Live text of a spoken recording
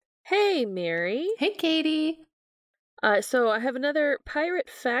Hey, Mary. Hey, Katie. So I have another pirate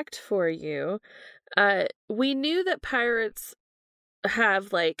fact for you. We knew that pirates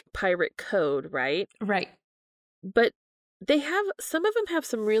have like pirate code, right? Right. But some of them have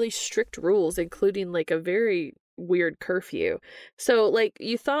some really strict rules, including like a very weird curfew. So like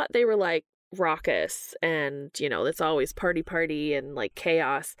you thought they were like raucous and, it's always party and like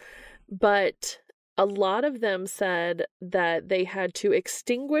chaos. But a lot of them said that they had to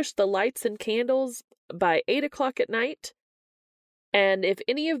extinguish the lights and candles by 8 o'clock at night. And if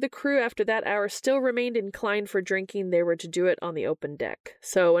any of the crew after that hour still remained inclined for drinking, they were to do it on the open deck.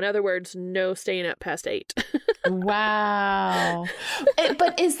 So, in other words, no staying up past 8. Wow.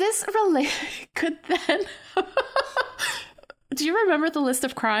 But is this related? Could then... Do you remember the list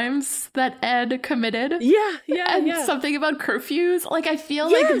of crimes that Ed committed? Yeah. Something about curfews? Like, I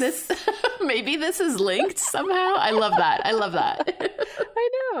feel Yes! like this... maybe this is linked somehow. I love that. I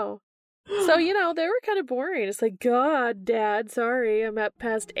know. So, they were kind of boring. It's like, God, Dad, sorry, I'm up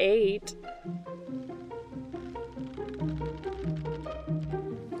past 8.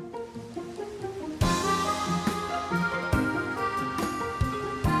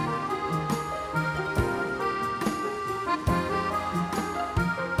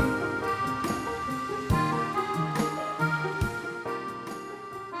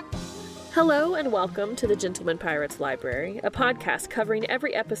 Hello and welcome to the Gentleman Pirates Library, a podcast covering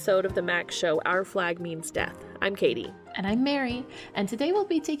every episode of the Max show Our Flag Means Death. I'm Katie. And I'm Mary. And today we'll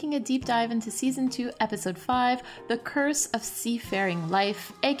be taking a deep dive into Season 2, Episode 5, The Curse of Seafaring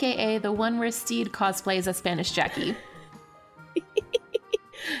Life, aka the one where Steed cosplays as Spanish Jackie.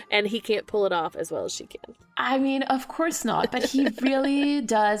 And he can't pull it off as well as she can. I mean, of course not, but he really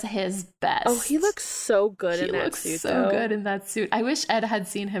does his best. Oh, he looks so good in that suit, He looks so good in that suit. I wish Ed had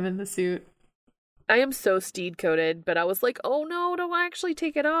seen him in the suit. I am so steed-coated, but I was like, oh no, don't actually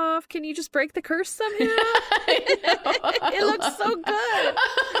take it off. Can you just break the curse somehow? It looks so good.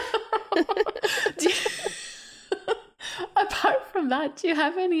 Apart from that, do you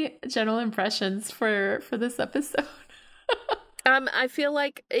have any general impressions for this episode? I feel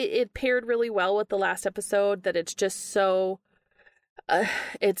like it paired really well with the last episode, that it's just so,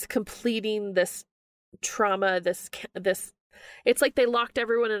 it's completing this trauma, this, it's like they locked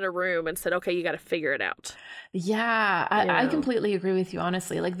everyone in a room and said, okay, you got to figure it out. Yeah, I completely agree with you,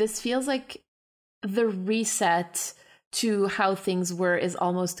 honestly. Like, this feels like the reset to how things were is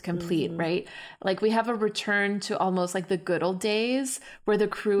almost complete, right? Like, we have a return to almost like the good old days where the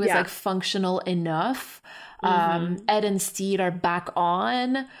crew is like functional enough. Ed and Steed are back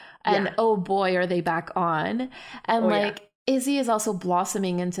on, and oh boy, are they back on. And Izzy is also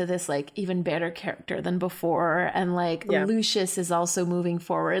blossoming into this like even better character than before, and like Lucius is also moving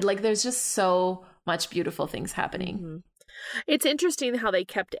forward. Like, there's just so much beautiful things happening. It's interesting how they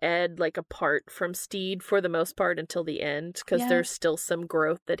kept Ed like apart from Steed for the most part until the end, because there's still some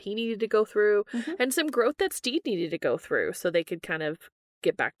growth that he needed to go through and some growth that Steed needed to go through so they could kind of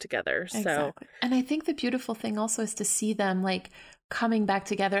get back together. Exactly. And I think the beautiful thing also is to see them like coming back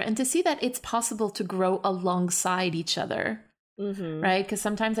together and to see that it's possible to grow alongside each other, right? Because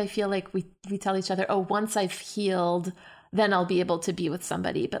sometimes I feel like we tell each other, oh, once I've healed, then I'll be able to be with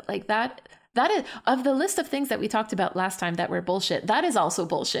somebody. But like that is, of the list of things that we talked about last time that were bullshit, that is also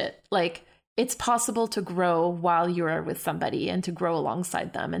bullshit. Like, it's possible to grow while you're with somebody and to grow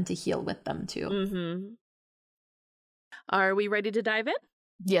alongside them and to heal with them too. Are we ready to dive in?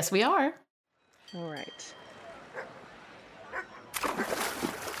 Yes, we are. All right.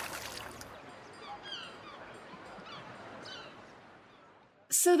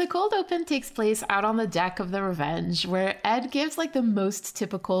 So the cold open takes place out on the deck of the Revenge, where Ed gives like the most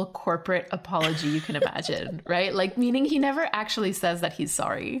typical corporate apology you can imagine, right? Like, meaning he never actually says that he's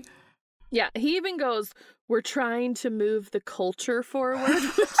sorry. Yeah, he even goes, we're trying to move the culture forward,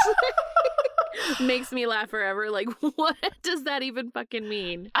 which makes me laugh forever. Like, what does that even fucking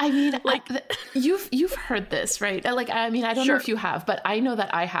mean? I mean, like, you've heard this, right? Like, I mean, I don't know if you have, but I know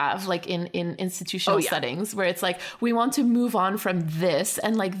that I have, like, in institutional settings where it's like, we want to move on from this,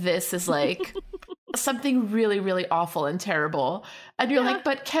 and like, this is like something really, really awful and terrible. And you're like,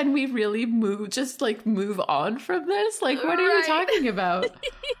 but can we really move on from this? Like, what are you talking about?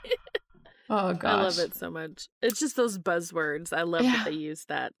 Oh, gosh. I love it so much. It's just those buzzwords. I love that they used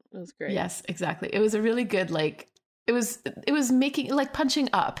that. It was great. Yes, exactly. It was a really good, like, it was making, like, punching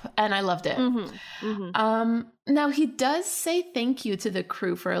up, and I loved it. Now, he does say thank you to the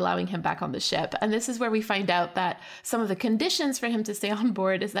crew for allowing him back on the ship. And this is where we find out that some of the conditions for him to stay on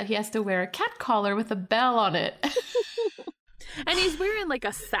board is that he has to wear a cat collar with a bell on it. And he's wearing, like,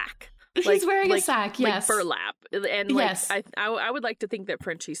 a sack. He's wearing a sack, yes. Like burlap. And like, yes. I would like to think that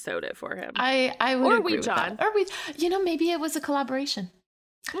Frenchie sewed it for him. I would agree with that. Or maybe it was a collaboration.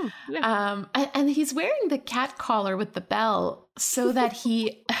 Yeah. And he's wearing the cat collar with the bell so that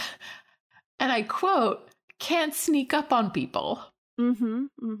he, and I quote, can't sneak up on people.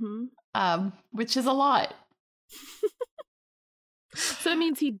 Which is a lot. So it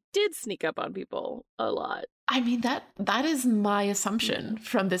means he did sneak up on people a lot. I mean, that is my assumption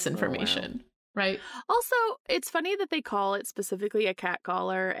from this information. Right. Also, it's funny that they call it specifically a cat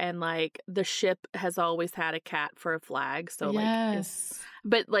collar, and like the ship has always had a cat for a flag. So yes.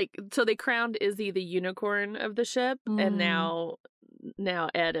 So they crowned Izzy the unicorn of the ship, and now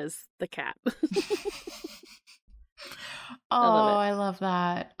Ed is the cat. I love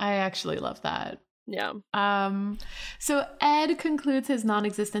that. I actually love that. Yeah. So Ed concludes his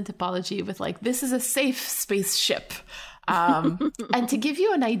non-existent apology with like, this is a safe spaceship. And to give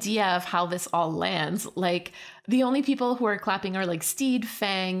you an idea of how this all lands, like the only people who are clapping are like Steed,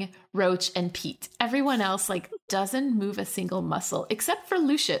 Fang, Roach, and Pete. Everyone else like doesn't move a single muscle except for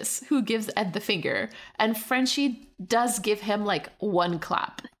Lucius, who gives Ed the finger, and Frenchie does give him like one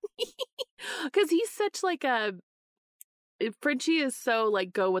clap. Because he's such like a Frenchie is so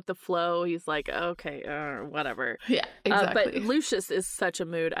like go with the flow. He's like, okay, whatever. Yeah, exactly. But Lucius is such a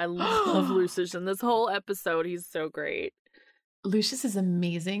mood. I love Lucius in this whole episode. He's so great. Lucius is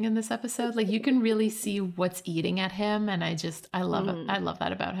amazing in this episode. Like you can really see what's eating at him, and I love it. I love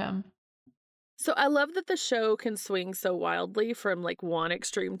that about him. So I love that the show can swing so wildly from like one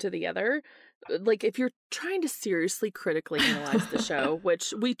extreme to the other. Like if you're trying to seriously critically analyze the show,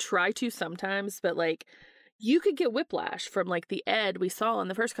 which we try to sometimes, but like you could get whiplash from like the Ed we saw in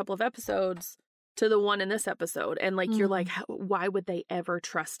the first couple of episodes to the one in this episode. And like, you're like, why would they ever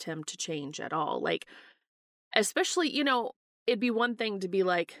trust him to change at all? Like, especially, it'd be one thing to be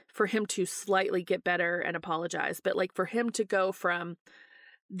like, for him to slightly get better and apologize. But like for him to go from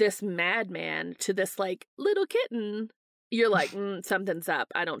this madman to this like little kitten, you're like, something's up.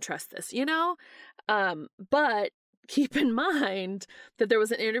 I don't trust this, but keep in mind that there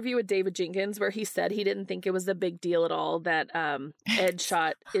was an interview with David Jenkins where he said he didn't think it was a big deal at all that Ed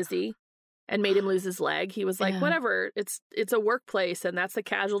shot Izzy and made him lose his leg. He was like, whatever, it's a workplace and that's a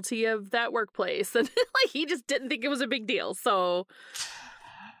casualty of that workplace. And like he just didn't think it was a big deal. So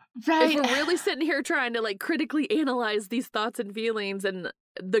if we're really sitting here trying to like critically analyze these thoughts and feelings, and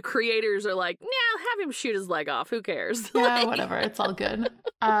the creators are like, nah, have him shoot his leg off. Who cares? Yeah, whatever. It's all good.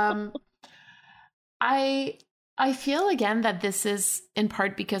 I feel, again, that this is in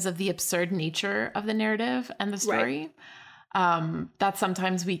part because of the absurd nature of the narrative and the story. Right. That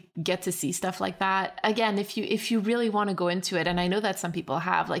sometimes we get to see stuff like that. Again, if you really want to go into it, and I know that some people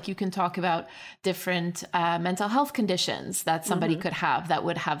have, like you can talk about different mental health conditions that somebody could have that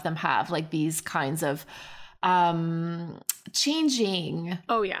would have them have like these kinds of changing.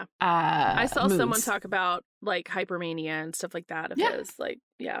 Oh, yeah. I saw moods. Someone talk about like hypermania and stuff like that. His, like,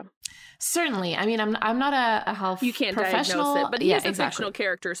 yeah. Certainly. I mean, I'm not a health you can't professional. Diagnose it, but he's a fictional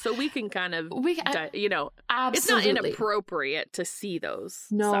character, so we can kind of, absolutely. It's not inappropriate to see those.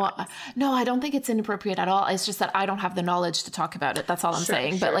 No, I don't think it's inappropriate at all. It's just that I don't have the knowledge to talk about it. That's all I'm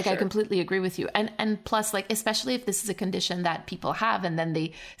saying. But like, I completely agree with you. And plus, like, especially if this is a condition that people have, and then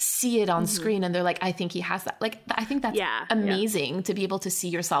they see it on screen, and they're like, I think he has that. Like, I think that's amazing to be able to see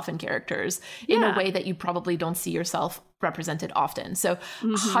yourself in characters in a way that you probably don't see yourself represented often. So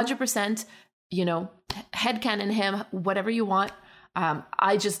 100%, headcanon him, whatever you want.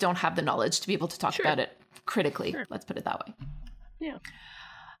 I just don't have the knowledge to be able to talk about it critically. Let's put it that way. Yeah.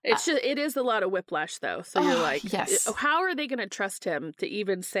 It is a lot of whiplash though. So you're like, how are they going to trust him to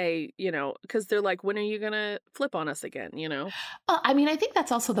even say, because they're like, when are you going to flip on us again? Well, I mean, I think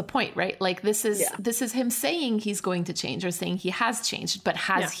that's also the point, right? Like this is him saying he's going to change, or saying he has changed, but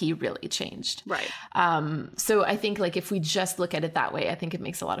has he really changed? Right. So I think like if we just look at it that way, I think it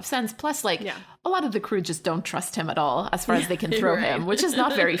makes a lot of sense. Plus, like a lot of the crew just don't trust him at all as far as they can throw him, which is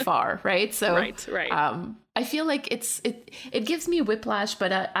not very far, right? So right. I feel like it gives me whiplash,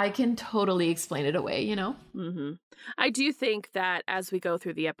 but I can totally explain it away, Mm-hmm. I do think that as we go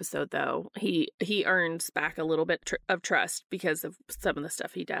through the episode, though, he earns back a little bit of trust because of some of the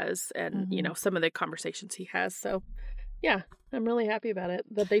stuff he does, and some of the conversations he has. So, yeah, I'm really happy about it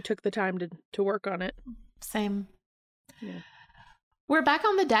that they took the time to work on it. Same. Yeah. We're back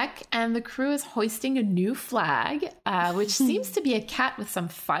on the deck, and the crew is hoisting a new flag, which seems to be a cat with some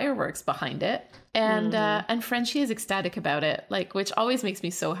fireworks behind it. And Frenchie is ecstatic about it, like, which always makes me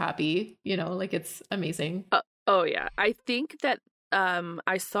so happy. Like it's amazing. Oh yeah, I think that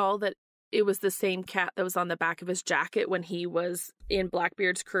I saw that it was the same cat that was on the back of his jacket when he was in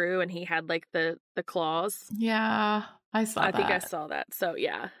Blackbeard's crew and he had like the claws. Yeah, I saw that. I think I saw that. So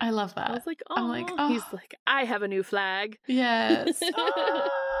yeah. I love that. I was like, oh. I'm like, oh. He's like, I have a new flag. Yes. Oh,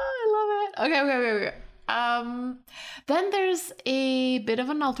 I love it. Okay. Then there's a bit of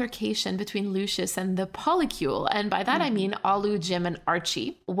an altercation between Lucius and the polycule. And by that, I mean Alu, Jim, and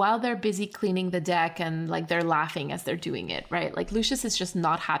Archie, while they're busy cleaning the deck and like they're laughing as they're doing it, right? Like Lucius is just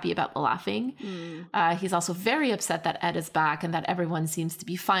not happy about the laughing. He's also very upset that Ed is back and that everyone seems to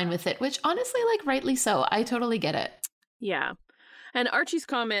be fine with it, which honestly, like rightly so. I totally get it. Yeah. And Archie's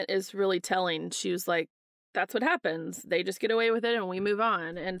comment is really telling. She was like, that's what happens. They just get away with it and we move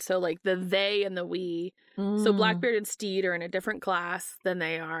on. And so like the they and the we. So Blackbeard and Steed are in a different class than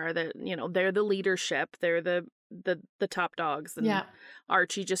they are. That, you know, they're the leadership. They're the top dogs. And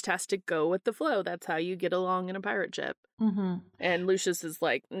Archie just has to go with the flow. That's how you get along in a pirate ship. And Lucius is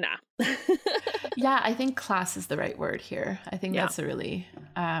like, nah. Yeah, I think class is the right word here. I think that's a really,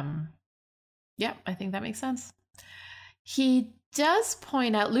 I think that makes sense. Lucius does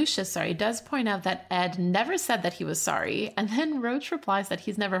point out that Ed never said that he was sorry. And then Roach replies that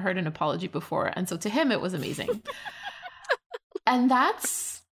he's never heard an apology before. And so to him, it was amazing. And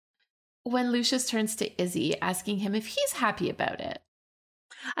that's when Lucius turns to Izzy, asking him if he's happy about it.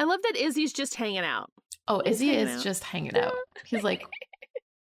 I love that Izzy's just hanging out. Oh, Izzy is just hanging out. He's like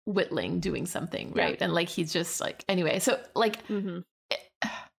whittling, doing something, right? And like, he's just like, anyway, so like,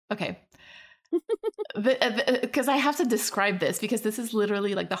 okay. Because I have to describe this because this is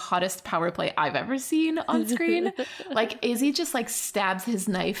literally like the hottest power play I've ever seen on screen. Like Izzy just like stabs his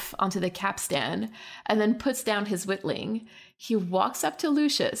knife onto the capstan and then puts down his whittling. He walks up to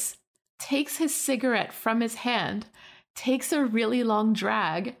Lucius, takes his cigarette from his hand, takes a really long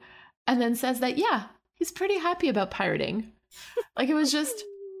drag, and then says that, yeah, he's pretty happy about pirating. Like it was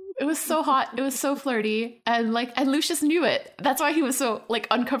so hot. It was so flirty. And Lucius knew it. That's why he was so like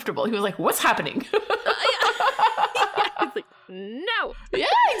uncomfortable. He was like, what's happening? He's like, no. Yeah,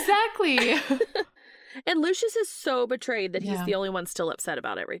 exactly. And Lucius is so betrayed that he's the only one still upset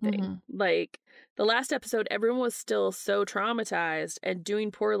about everything. Like the last episode, everyone was still so traumatized and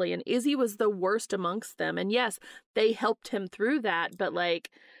doing poorly. And Izzy was the worst amongst them. And yes, they helped him through that. But like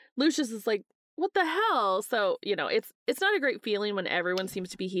Lucius is like, what the hell? So, you know, it's not a great feeling when everyone seems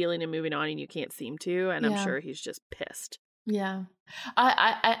to be healing and moving on and you can't seem to. And I'm sure he's just pissed. Yeah.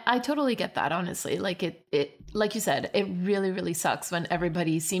 I totally get that, honestly. Like it like you said, it really, really sucks when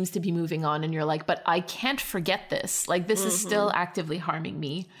everybody seems to be moving on and you're like, but I can't forget this. Like this is still actively harming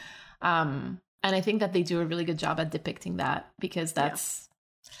me. And I think that they do a really good job at depicting that because that's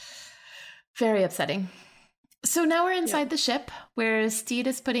very upsetting. So now we're inside the ship where Steed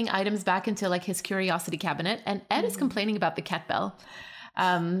is putting items back into like his curiosity cabinet and Ed is complaining about the cat bell.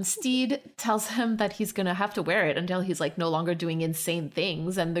 Steed tells him that he's going to have to wear it until he's like no longer doing insane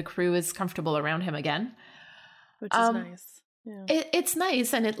things and the crew is comfortable around him again. Which is nice. Yeah. It's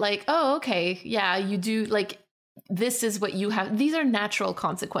nice. And it like, oh, okay. Yeah, you do like, this is what you have. These are natural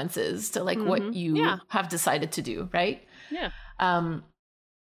consequences to like what you have decided to do. Right. Yeah.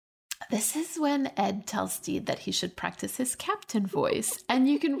 This is when Ed tells Steed that he should practice his captain voice. And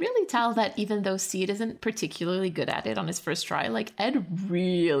you can really tell that even though Steed isn't particularly good at it on his first try, like Ed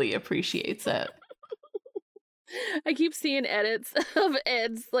really appreciates it. I keep seeing edits of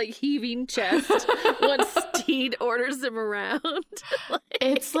Ed's like heaving chest when Steed orders him around.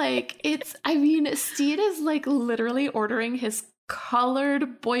 Steed is like literally ordering his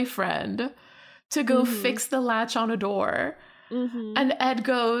colored boyfriend to go fix the latch on a door. And Ed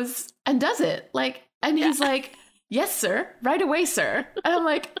goes and does it. Like, and he's like, yes, sir. Right away, sir. And I'm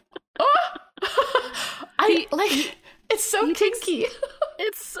like, oh, it's so kinky.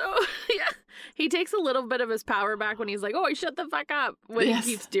 It's so, He takes a little bit of his power back when he's like, oh, shut the fuck up when he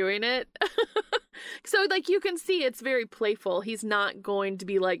keeps doing it. So like you can see it's very playful. He's not going to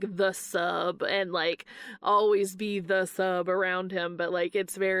be like the sub and like always be the sub around him. But like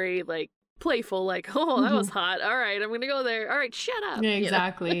it's very like playful, like, oh, that was hot. All right, I'm gonna go there. All right, shut up. Yeah,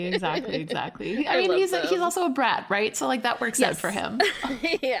 exactly. I mean, he's also a brat, right? So like that works out for him.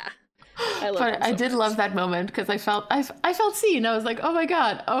 Yeah, I did love that moment because I felt seen. I was like, oh my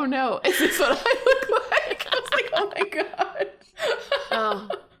god, oh no, is this what I look like? I was like, oh my god. Oh.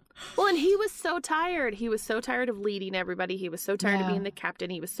 Well, and he was so tired. He was so tired of leading everybody. He was so tired of being the captain.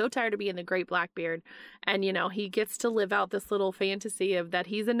 He was so tired of being the Great Blackbeard. And, you know, he gets to live out this little fantasy of that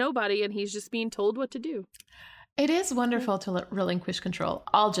he's a nobody and he's just being told what to do. It is wonderful to relinquish control.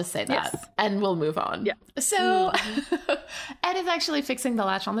 I'll just say that, yes. And we'll move on. Yeah. So Ed is actually fixing the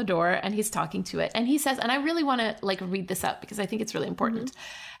latch on the door, and he's talking to it. And he says, and I really want to like read this up because I think it's really important.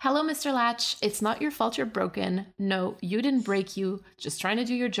 Hello, Mr. Latch. It's not your fault you're broken. No, you didn't break you. Just trying to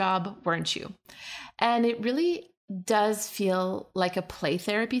do your job, weren't you? And it really does feel like a play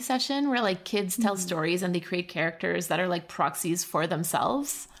therapy session where like kids tell stories and they create characters that are like proxies for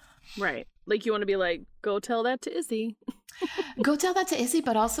themselves. Right. Like you want to be like, go tell that to Izzy. Go tell that to Izzy,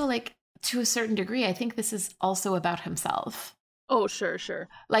 but also like to a certain degree, I think this is also about himself. Oh, sure.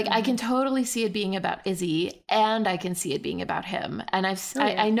 Like I can totally see it being about Izzy, and I can see it being about him. And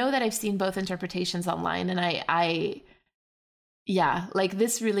I know that I've seen both interpretations online, and I like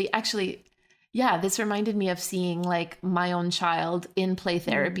this really actually, this reminded me of seeing like my own child in play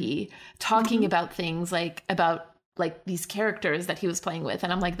therapy talking about things about these characters that he was playing with.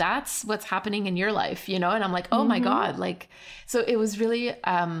 And I'm like, that's what's happening in your life, you know? And I'm like, oh my God. Like, so it was really,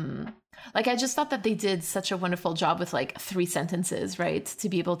 like, I just thought that they did such a wonderful job with like 3 sentences, right? To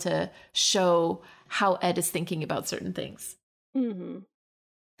be able to show how Ed is thinking about certain things.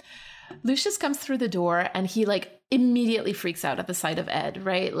 Lucius comes through the door and he like immediately freaks out at the sight of Ed,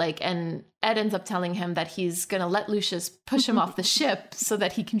 right? Like, and Ed ends up telling him that he's going to let Lucius push him off the ship so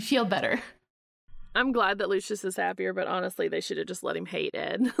that he can feel better. I'm glad that Lucius is happier, but honestly, they should have just let him hate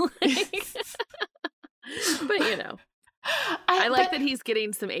Ed. But, you know, I like that he's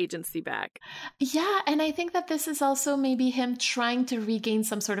getting some agency back. Yeah, and I think that this is also maybe him trying to regain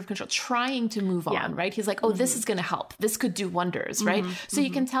some sort of control, trying to move on, right? He's like, oh, this is going to help. This could do wonders, right? So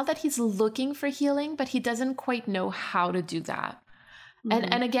you can tell that he's looking for healing, but he doesn't quite know how to do that.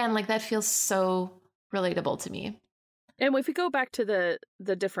 And again, like that feels so relatable to me. And if we go back to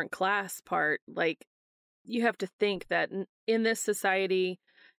the different class part, like you have to think that in this society,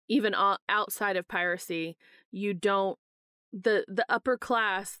 even outside of piracy, you don't, the upper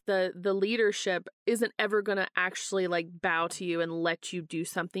class, the leadership isn't ever going to actually like bow to you and let you do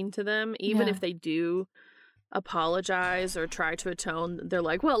something to them. Even if they do apologize or try to atone, they're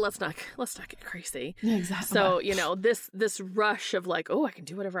like, well, let's not get crazy. Yeah, exactly. So, you know, this rush of like, oh, I can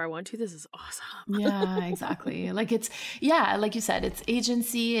do whatever I want to. This is awesome. Yeah, exactly. Like it's, like you said, it's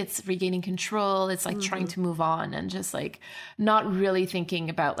agency, it's regaining control. It's like trying to move on and just like not really thinking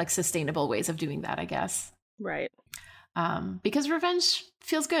about like sustainable ways of doing that, I guess. Right. Because revenge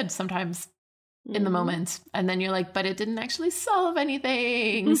feels good sometimes in the moment. And then you're like, but it didn't actually solve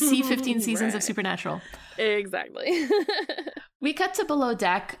anything. See 15 seasons of Supernatural. Exactly. We cut to below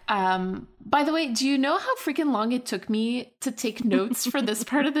deck. By the way, do you know how freaking long it took me to take notes for this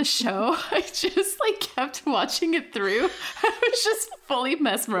part of the show? I just like kept watching it through. I was just fully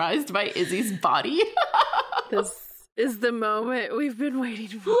mesmerized by Izzy's body. This is the moment we've been waiting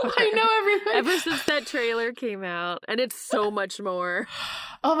for. I know, everybody. Ever since that trailer came out, and it's so much more.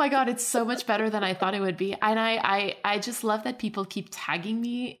 Oh my God, it's so much better than I thought it would be. And I just love that people keep tagging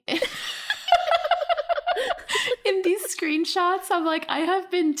me in these screenshots. I'm like, I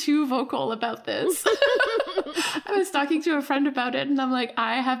have been too vocal about this. I was talking to a friend about it, and I'm like,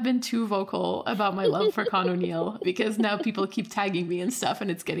 I have been too vocal about my love for Con O'Neill because now people keep tagging me and stuff,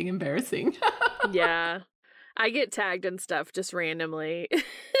 and it's getting embarrassing. Yeah. I get tagged and stuff just randomly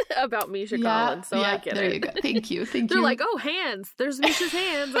about Misha Collins, so I get there it. There you go. Thank you. They're like, oh, hands. There's Misha's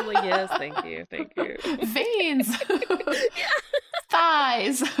hands. I'm like, yes, thank you. Veins.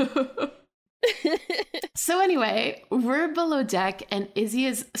 Thighs. So anyway, we're below deck, and Izzy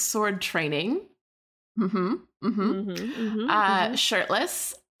is sword training.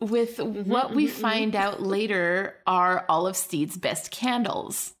 Shirtless, with what we find out later are all of Steed's best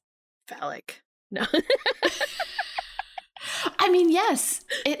candles. Phallic. No. I mean, yes.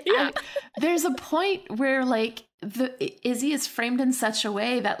 There's a point where like Izzy is framed in such a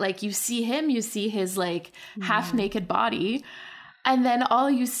way that like you see his like half naked body, and then all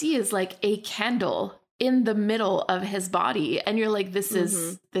you see is like a candle in the middle of his body, and you're like, this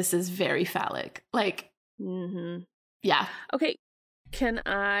is very phallic. Like, yeah. Okay, can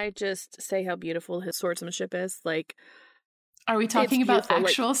I just say how beautiful his swordsmanship is? Like, are we talking about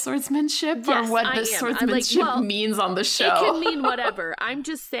actual swordsmanship or what the swordsmanship means on the show? It can mean whatever. I'm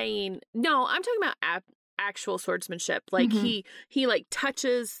just saying, no, I'm talking about actual swordsmanship. Like he like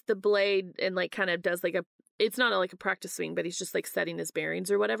touches the blade and like kind of does like it's not like a practice swing, but he's just like setting his bearings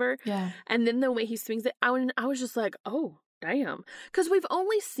or whatever. Yeah. And then the way he swings it, I was just like, oh, damn. Because we've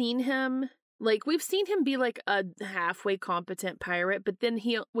only seen him, like we've seen him be like a halfway competent pirate, but then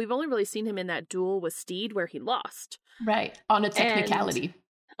we've only really seen him in that duel with Steed where he lost. Right. On a technicality.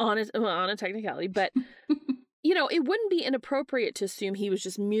 On a technicality. But, you know, it wouldn't be inappropriate to assume he was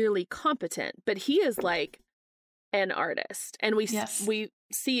just merely competent. But he is like an artist. And we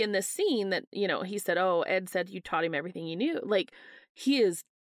see in this scene that, you know, he said, oh, Ed said you taught him everything you knew. Like, he is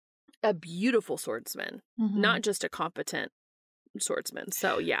a beautiful swordsman, not just a competent swordsman.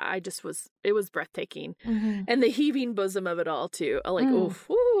 So yeah, it was breathtaking. And the heaving bosom of it all too. Like, oof.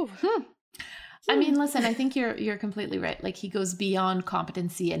 I mean, listen, I think you're completely right. Like, he goes beyond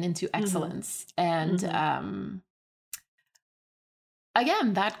competency and into excellence. And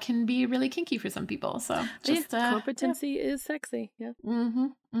again, that can be really kinky for some people. So just competency is sexy. Yeah.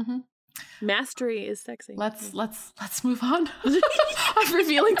 Mastery is sexy. Let's move on. I'm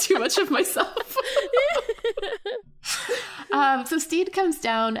revealing too much of myself. So Steed comes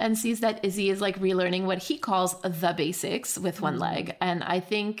down and sees that Izzy is like relearning what he calls the basics with one leg. And I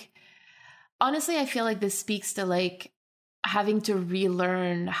think, honestly, I feel like this speaks to like having to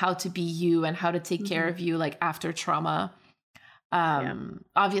relearn how to be you and how to take care of you, like after trauma.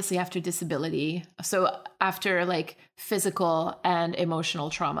 Obviously after disability. So after like physical and emotional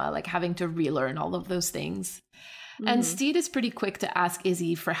trauma, like having to relearn all of those things. And Steed is pretty quick to ask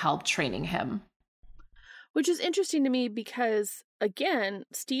Izzy for help training him. Which is interesting to me because, again,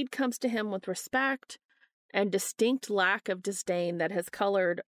 Steed comes to him with respect and distinct lack of disdain that has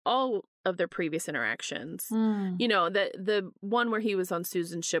colored all of their previous interactions. You know, the one where he was on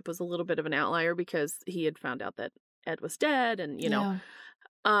Susan's ship was a little bit of an outlier because he had found out that Ed was dead and, you know,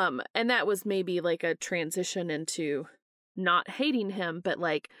 and that was maybe like a transition into not hating him, but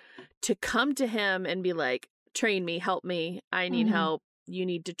like to come to him and be like, train me, help me, I need help. You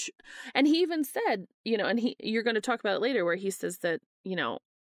need to, and he even said, you know, and you're going to talk about it later where he says that, you know,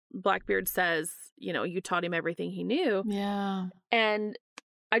 Blackbeard says, you know, you taught him everything he knew. Yeah. And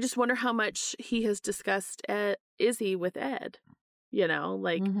I just wonder how much he has discussed Izzy with Ed, you know,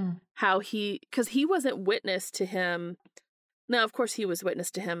 like how because he wasn't witness to him. Now, of course, he was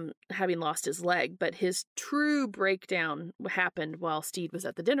witness to him having lost his leg, but his true breakdown happened while Steed was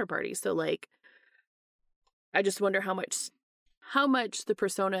at the dinner party. So, like, I just wonder how much the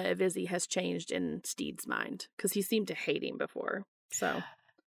persona of Izzy has changed in Steed's mind, because he seemed to hate him before. So,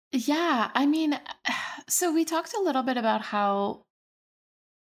 yeah, I mean, so we talked a little bit about how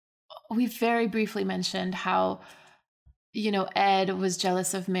we very briefly mentioned how, you know, Ed was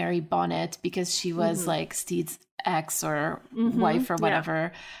jealous of Mary Bonnet because she was like Steed's ex or wife or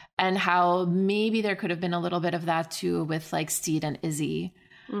whatever, and how maybe there could have been a little bit of that too with like Steed and Izzy.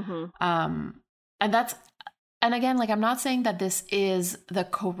 And again, like, I'm not saying that this is the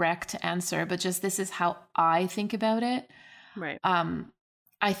correct answer, but just this is how I think about it. Right.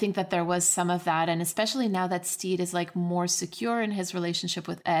 I think that there was some of that. And especially now that Steed is like more secure in his relationship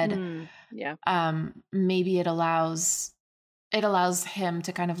with Ed, maybe it allows him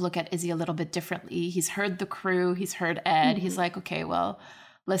to kind of look at Izzy a little bit differently. He's heard the crew, he's heard Ed. He's like, okay, well,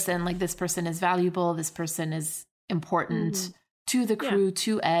 listen, like, this person is valuable. This person is important to the crew,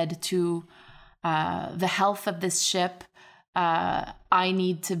 to Ed, to the health of this ship. I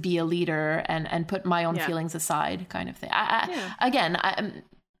need to be a leader and put my own feelings aside, kind of thing. Again,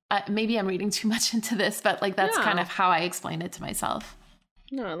 maybe I'm reading too much into this, but like, that's kind of how I explain it to myself.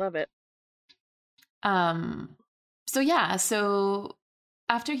 No, I love it. So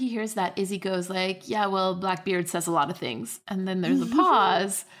after he hears that, Izzy goes like, yeah, well, Blackbeard says a lot of things. And then there's a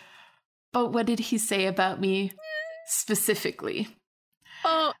pause. But what did he say about me specifically?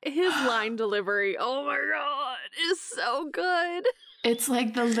 Oh, his line delivery, oh my God, is so good. It's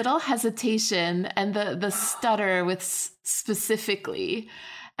like the little hesitation and the stutter with specifically.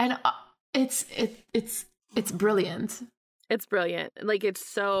 And it's brilliant. It's brilliant. Like, it's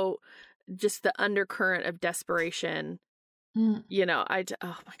so, just the undercurrent of desperation. You know, oh my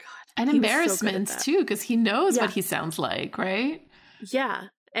God. And embarrassment too, because he knows what he sounds like, right? Yeah.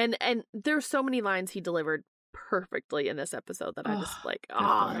 And there's so many lines he delivered perfectly in this episode that I just like,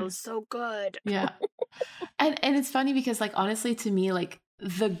 it was so good. Yeah. And it's funny because, like, honestly, to me, like,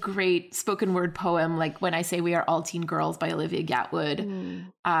 the great spoken word poem, like When I Say We Are All Teen Girls by Olivia Gatwood,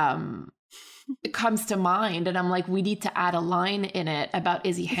 it comes to mind. And I'm like, we need to add a line in it about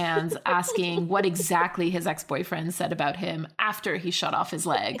Izzy Hands asking what exactly his ex-boyfriend said about him after he shut off his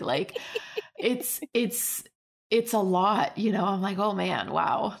leg. Like, it's a lot, you know. I'm like, oh man,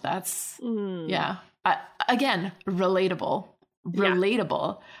 wow, that's again, relatable.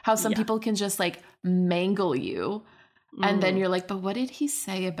 How some people can just like mangle you, and then you're like, but what did he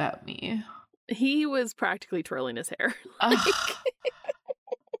say about me? He was practically twirling his hair.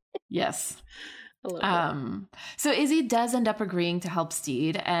 Yes. So Izzy does end up agreeing to help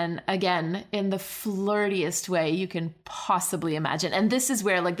Steed, and again, in the flirtiest way you can possibly imagine. And this is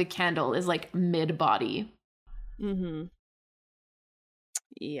where like the candle is like mid-body.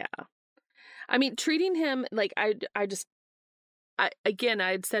 Yeah. I mean, treating him like again,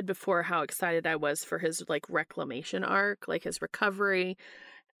 I had said before how excited I was for his like reclamation arc, like his recovery,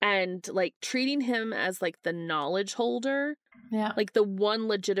 and like treating him as like the knowledge holder. Yeah. Like the one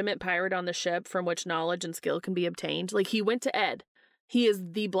legitimate pirate on the ship from which knowledge and skill can be obtained. Like he went to Ed. He is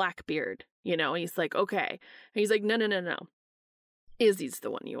the Blackbeard, you know, and he's like, okay. And he's like, no. Izzy's the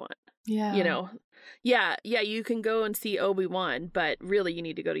one you want. Yeah. You know? Yeah, you can go and see Obi-Wan, but really you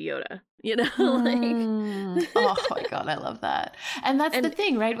need to go to Yoda. You know? Oh my God, I love that. And that's the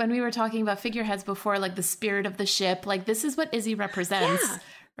thing, right? When we were talking about figureheads before, like the spirit of the ship, like this is what Izzy represents. Yeah.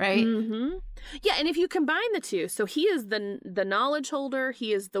 Right? Mm-hmm. Yeah, and if you combine the two, so he is the knowledge holder,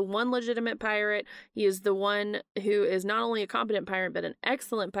 he is the one legitimate pirate, he is the one who is not only a competent pirate, but an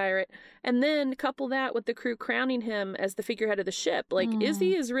excellent pirate, and then couple that with the crew crowning him as the figurehead of the ship, like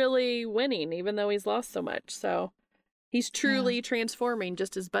Izzy is really winning, even though he's lost so much, so he's truly transforming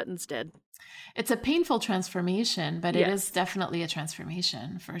just as Buttons did. It's a painful transformation, but it is definitely a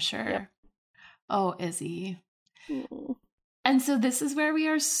transformation, for sure. Yep. Oh, Izzy. Mm. And so this is where we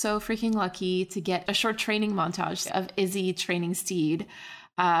are so freaking lucky to get a short training montage of Izzy training Steed.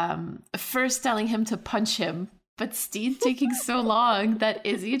 First telling him to punch him, but Steed taking so long that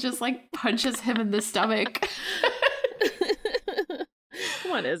Izzy just like punches him in the stomach.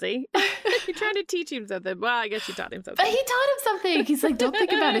 Come on, Izzy. You're trying to teach him something. Well, I guess you taught him something. But he taught him something. He's like, don't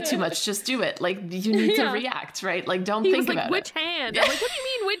think about it too much. Just do it. Like, you need to react, right? Like, don't think about it. Which hand? I'm like, what do you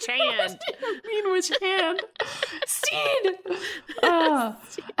mean, which hand? What do you mean, which hand? Steed!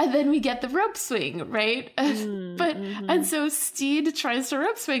 And then we get the rope swing, right? And so Steed tries to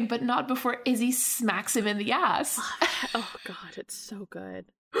rope swing, but not before Izzy smacks him in the ass. Oh, God, it's so good.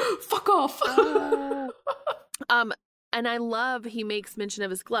 Fuck off. And I love he makes mention of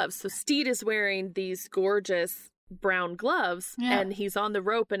his gloves. So Steed is wearing these gorgeous brown gloves and he's on the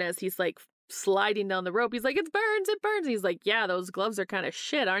rope. And as he's like sliding down the rope, he's like, it burns. And he's like, yeah, those gloves are kind of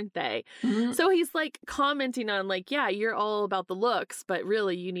shit, aren't they? Mm-hmm. So he's like commenting on like, yeah, you're all about the looks, but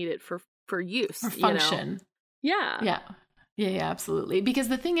really you need it for use. For function. You know? Yeah. Yeah, absolutely. Because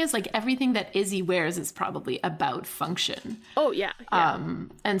the thing is, like, everything that Izzy wears is probably about function. Oh, yeah.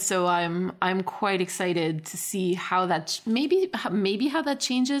 And so I'm quite excited to see how that maybe how that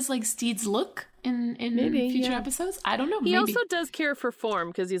changes like Steed's look in future episodes. I don't know. He also does care for form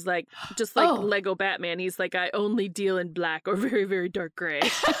because he's like just like Lego Batman. He's like, I only deal in black or very, very dark gray.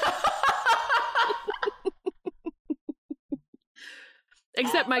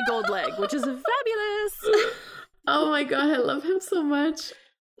 Except my gold leg, which is fabulous. Oh my God, I love him so much.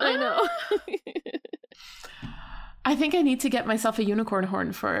 I know. I think I need to get myself a unicorn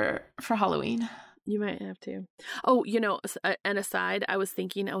horn for Halloween. You might have to. Oh, you know, an aside, I was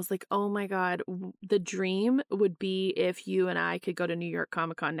like, oh my God, the dream would be if you and I could go to New York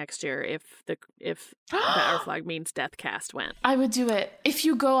Comic Con next year if the Our Flag Means Death cast went. I would do it. If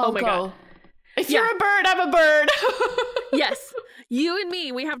you go, I'll go. God. If you're a bird, I'm a bird. Yes. You and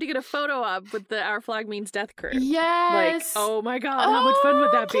me, we have to get a photo up with the Our Flag Means Death crew. Yes. Like, oh my God, how much fun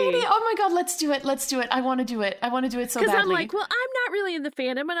would that Katie, be? Oh my God, let's do it. I want to do it. I want to do it so badly. Because I'm like, well, I'm not really in the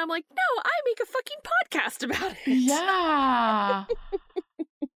fandom. And I'm like, no, I make a fucking podcast about it. Yeah.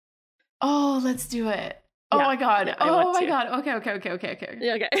 Oh, let's do it. Oh my God. Yeah, oh my God. Okay.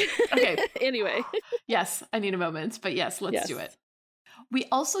 Yeah, okay. Anyway. Yes, I need a moment. But yes, let's do it. We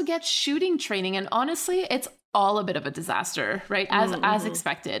also get shooting training. And honestly, it's all a bit of a disaster, right? As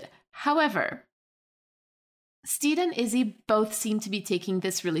expected. However, Steed and Izzy both seem to be taking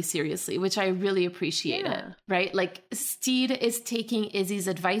this really seriously, which I really appreciate it, right? Like Steed is taking Izzy's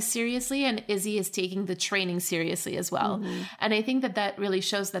advice seriously and Izzy is taking the training seriously as well. Mm-hmm. And I think that really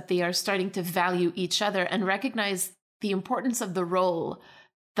shows that they are starting to value each other and recognize the importance of the role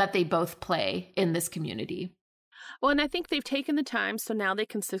that they both play in this community. Well, and I think they've taken the time, so now they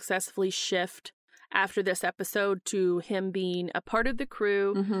can successfully shift after this episode to him being a part of the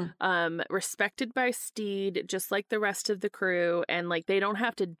crew, respected by Steed, just like the rest of the crew, and like they don't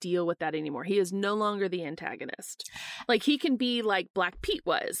have to deal with that anymore. He is no longer the antagonist. Like he can be like Black Pete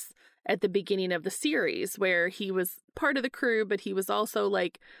was at the beginning of the series, where he was part of the crew, but he was also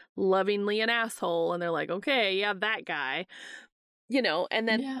like lovingly an asshole, and they're like, okay, yeah, that guy. You know, and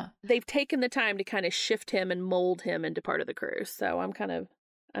then they've taken the time to kind of shift him and mold him into part of the crew. So I'm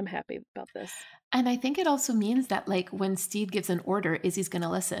happy about this. And I think it also means that like when Steed gives an order, Izzy's going to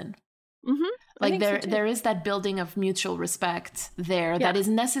listen. Mm-hmm. Like there is that building of mutual respect there that is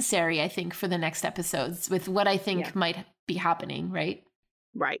necessary, I think, for the next episodes with what I think might be happening, right?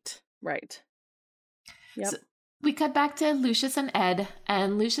 Right. Yep. So we cut back to Lucius and Ed,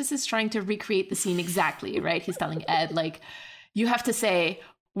 and Lucius is trying to recreate the scene exactly, right? He's telling Ed, like, you have to say,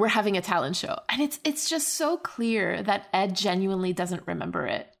 we're having a talent show. And it's just so clear that Ed genuinely doesn't remember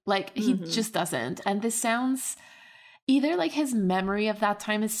it. Like, he just doesn't. And this sounds either like his memory of that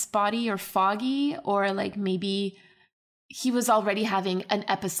time is spotty or foggy, or like maybe he was already having an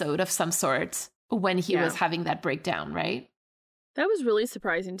episode of some sort when he was having that breakdown, right? That was really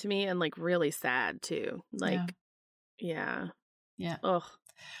surprising to me and like really sad too. Like, yeah. Ugh.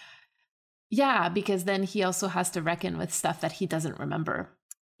 Yeah, because then he also has to reckon with stuff that he doesn't remember.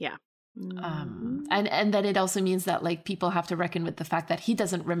 Yeah. And then it also means that like people have to reckon with the fact that he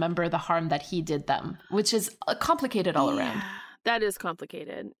doesn't remember the harm that he did them, which is complicated all around. That is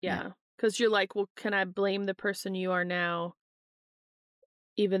complicated. Yeah. Because you're like, well, can I blame the person you are now,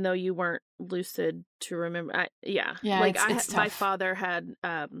 even though you weren't lucid to remember? Like it's my father had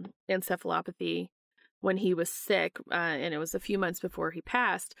encephalopathy when he was sick, and it was a few months before he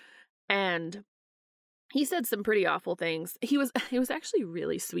passed, and he said some pretty awful things. It was actually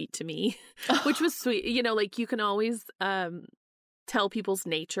really sweet to me, which was sweet. You know, like you can always tell people's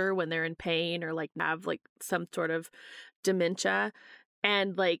nature when they're in pain or like have like some sort of dementia.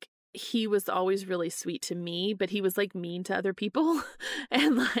 And like, he was always really sweet to me, but he was like mean to other people.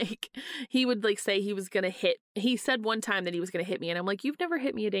 And like, he would like say he was going to he said one time that he was going to hit me. And I'm like, you've never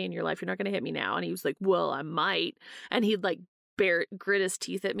hit me a day in your life. You're not going to hit me now. And he was like, well, I might. And he'd like grit his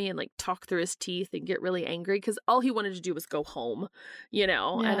teeth at me and like talk through his teeth and get really angry because all he wanted to do was go home, you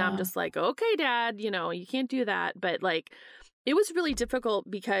know. And I'm just like, okay, Dad, you know, you can't do that. But like, it was really difficult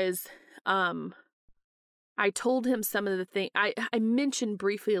because I told him some of the things I mentioned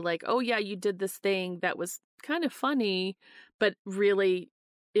briefly, like, oh yeah, you did this thing that was kind of funny, but really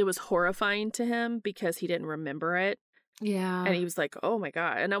it was horrifying to him because he didn't remember it. Yeah. And he was like, oh my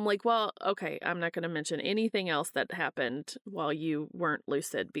God. And I'm like, well, okay, I'm not going to mention anything else that happened while you weren't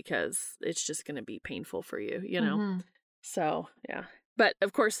lucid because it's just going to be painful for you, you know? So, yeah. But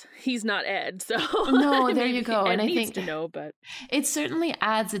of course, he's not Ed. So no, there you go. Ed and I needs think to know, but it certainly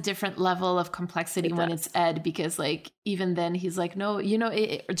adds a different level of complexity when it's Ed, because like, even then he's like, no, you know,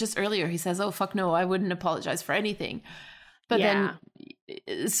 just earlier he says, oh, fuck no, I wouldn't apologize for anything. But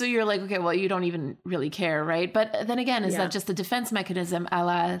then, so you're like, okay, well, you don't even really care, right? But then again, is that just a defense mechanism a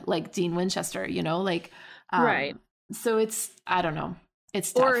la like Dean Winchester, you know? Like, right. So it's, I don't know.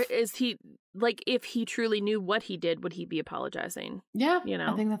 It's tough. Or is he, like, if he truly knew what he did, would he be apologizing? Yeah, you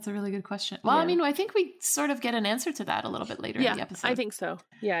know? I think that's a really good question. Well, I mean, I think we sort of get an answer to that a little bit later in the episode. I think so.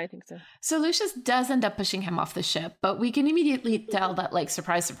 Yeah, I think so. So Lucius does end up pushing him off the ship, but we can immediately tell that, like,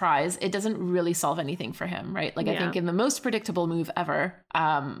 surprise, surprise, it doesn't really solve anything for him, right? Like, I think in the most predictable move ever,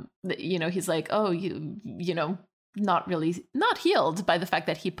 you know, he's like, oh, you know, not healed by the fact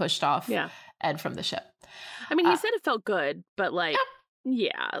that he pushed off Ed from the ship. I mean, he said it felt good, but like,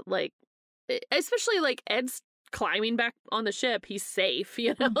 like, especially like Ed's climbing back on the ship, he's safe,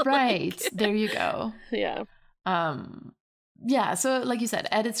 you know? Right. There you go. Yeah. Yeah, so like you said,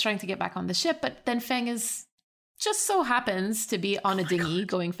 Ed is trying to get back on the ship, but then Fang is just so happens to be on a dinghy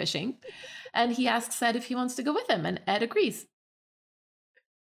going fishing, and he asks Ed if he wants to go with him, and Ed agrees.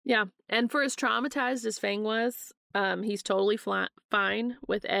 Yeah, and for as traumatized as Fang was, he's totally fine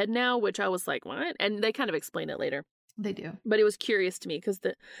with Ed now, which I was like, what? And they kind of explain it later. They do. But it was curious to me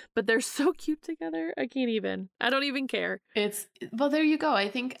but they're so cute together. I don't even care. Well, there you go. I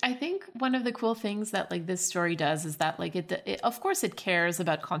think one of the cool things that like this story does is that like it of course it cares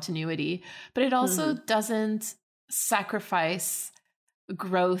about continuity, but it also doesn't sacrifice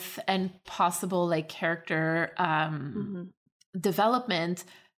growth and possible like character development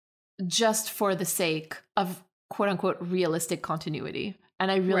just for the sake of quote unquote realistic continuity. And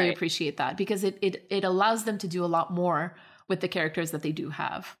I really appreciate that because it allows them to do a lot more with the characters that they do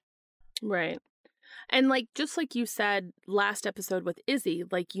have. Right. And like, just like you said last episode with Izzy,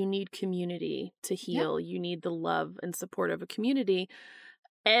 like you need community to heal. Yep. You need the love and support of a community.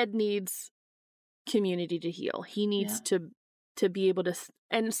 Ed needs community to heal. He needs to be able to,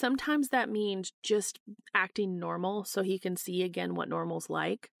 and sometimes that means just acting normal so he can see again what normal's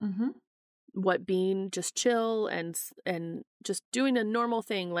like. Mm-hmm. What being just chill and just doing a normal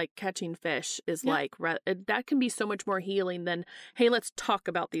thing like catching fish is like, that can be so much more healing than, hey, let's talk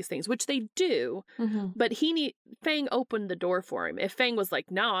about these things, which they do. Mm-hmm. But Fang opened the door for him. If Fang was like,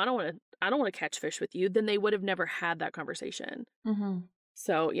 no, I don't want to catch fish with you, then they would have never had that conversation. Mm-hmm.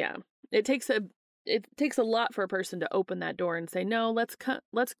 So yeah, it takes a lot for a person to open that door and say, no, let's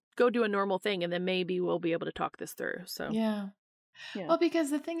go do a normal thing, and then maybe we'll be able to talk this through. So yeah. Well,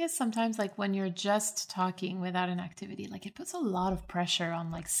 because the thing is sometimes like when you're just talking without an activity, like it puts a lot of pressure on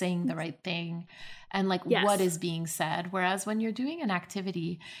like saying the right thing and like what is being said. Whereas when you're doing an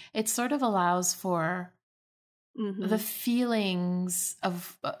activity, it sort of allows for the feelings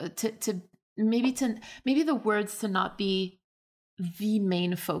of to maybe the words to not be the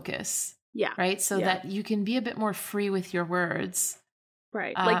main focus. Yeah. Right. So that you can be a bit more free with your words.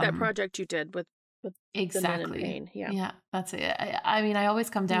 Right. Like that project you did with exactly. the Men in Pain. Yeah. Yeah, that's it. I mean, I always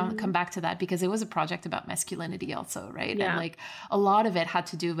come back to that because it was a project about masculinity also, right? Yeah. And like a lot of it had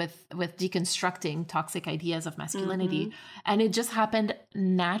to do with deconstructing toxic ideas of masculinity. And it just happened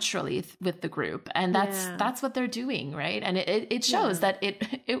naturally with the group. And that's what they're doing, right? And it shows that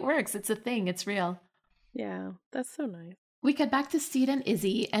it works. It's a thing. It's real. Yeah, that's so nice. We cut back to Steed and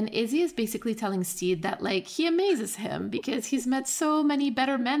Izzy is basically telling Steed that, like, he amazes him because he's met so many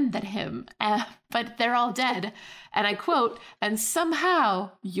better men than him, but they're all dead. And I quote, "And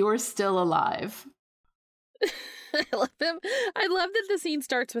somehow you're still alive." I love him. I love that the scene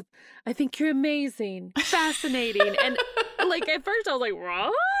starts with, "I think you're amazing, fascinating." And like at first I was like,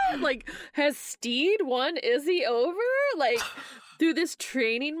 what? Like, has Steed won Izzy over? Like, through this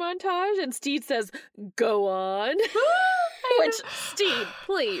training montage? And Steed says, "Go on." Which, Steed,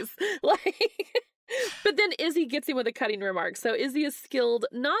 please. Like, but then Izzy gets in with a cutting remark. So Izzy is skilled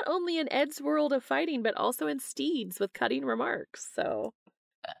not only in Ed's world of fighting, but also in Steed's with cutting remarks. So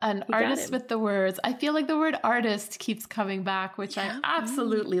an artist with the words. I feel like the word artist keeps coming back, which I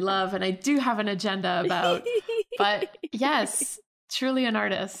absolutely love. And I do have an agenda about. But yes, truly an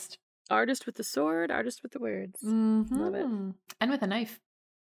artist. Artist with the sword, artist with the words. Love it. And with a knife.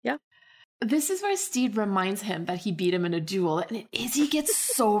 Yeah. This is where Steed reminds him that he beat him in a duel, and Izzy gets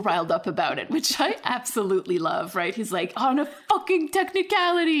so riled up about it, which I absolutely love, right? He's like, on a fucking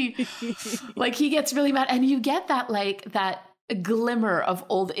technicality. Like, he gets really mad, and you get that, like, that glimmer of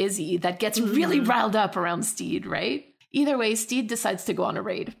old Izzy that gets really riled up around Steed, right? Either way, Steed decides to go on a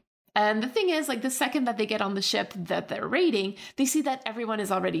raid. And the thing is, like, the second that they get on the ship that they're raiding, they see that everyone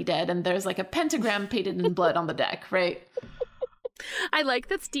is already dead, and there's, like, a pentagram painted in blood on the deck, right? I like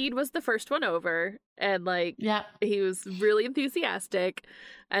that Steed was the first one over, and like, he was really enthusiastic,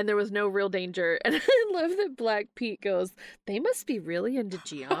 and there was no real danger. And I love that Black Pete goes, "They must be really into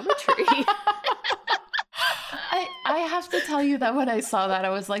geometry." I have to tell you that when I saw that, I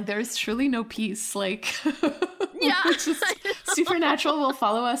was like, there's truly no peace. Like, just supernatural will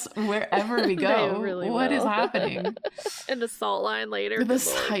follow us wherever we go. Really what is happening? And the salt line later.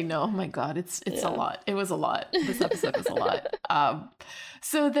 I know. Oh my God. It's a lot. It was a lot. This episode was a lot.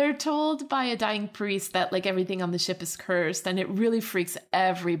 So they're told by a dying priest that like everything on the ship is cursed, and it really freaks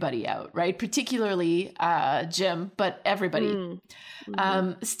everybody out, right? Particularly Jim, but everybody.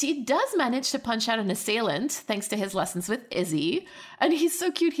 Steed does manage to punch out an assailant thanks to his lessons with Izzy, and he's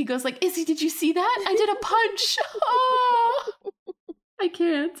so cute. He goes like, "Izzy, did you see that? I did a punch." Oh, I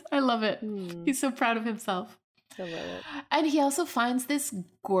can't. I love it. He's so proud of himself. I love it. And he also finds this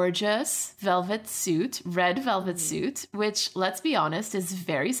gorgeous velvet suit, red velvet suit, which, let's be honest, is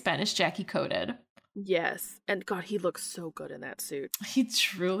very Spanish Jackie coded. Yes. And God, he looks so good in that suit. He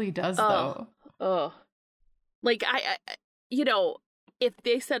truly does, though. Oh. Like, I you know, if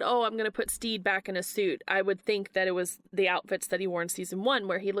they said, "Oh, I'm going to put Steed back in a suit," I would think that it was the outfits that he wore in season 1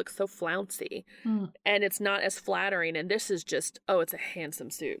 where he looks so flouncy. And it's not as flattering. And this is just, it's a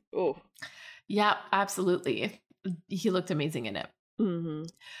handsome suit. Oh. Yeah, absolutely. He looked amazing in it.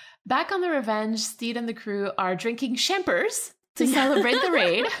 Back on the Revenge, Steed and the crew are drinking champers to celebrate the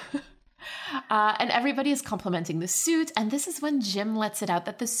raid. And everybody is complimenting the suit. And this is when Jim lets it out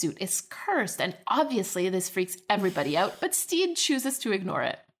that the suit is cursed. And obviously this freaks everybody out, but Steed chooses to ignore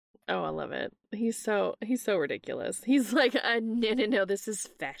it. Oh, I love it. He's so ridiculous. He's like, no, this is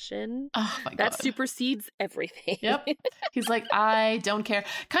fashion. Oh my God. That supersedes everything. Yep. He's like, I don't care.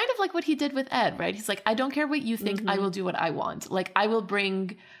 Kind of like what he did with Ed, right? He's like, I don't care what you think. I will do what I want. Like, I will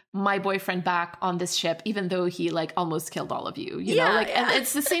bring my boyfriend back on this ship, even though he like almost killed all of you, you know? Like, and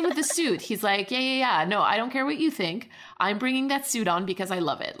it's the same with the suit. He's like, yeah. No, I don't care what you think. I'm bringing that suit on because I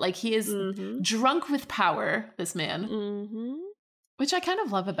love it. Like, he is drunk with power, this man. Which I kind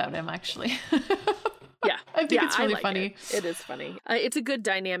of love about him, actually. Yeah. I think it's really funny. It is funny. It's a good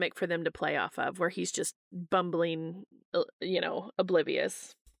dynamic for them to play off of, where he's just bumbling,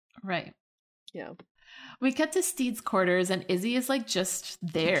 oblivious. Right. Yeah. We cut to Steed's quarters, and Izzy is like just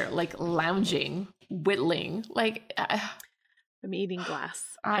there, like lounging, whittling. Like, I'm eating glass.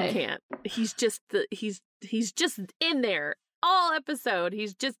 I can't. He's just he's just in there all episode.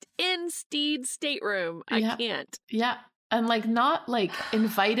 He's just in Steed's stateroom. I can't. Yeah. And like not like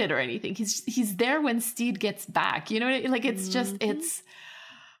invited or anything. He's there when Steed gets back. You know what I mean? Like, it's just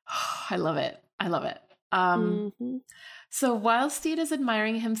I love it. So while Steed is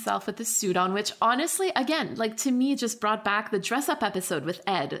admiring himself with the suit on, which honestly, again, like to me, just brought back the dress up episode with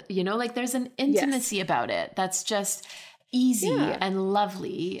Ed, you know, like there's an intimacy about it that's just easy and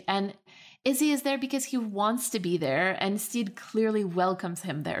lovely. And Izzy is there because he wants to be there, and Steed clearly welcomes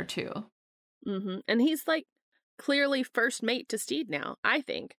him there too. Mm-hmm. And he's like clearly first mate to Steed now, I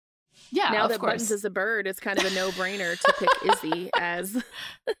think. Yeah, now of that course. Buttons is a bird, it's kind of a no-brainer to pick Izzy as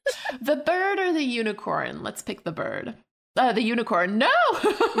the bird or the unicorn. Let's pick the bird. The unicorn. No!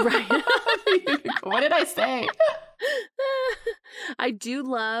 Right. What did I say? I do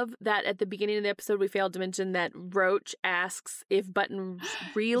love that at the beginning of the episode, we failed to mention that Roach asks if Button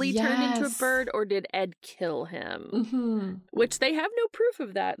really turned into a bird or did Ed kill him? Mm-hmm. Which they have no proof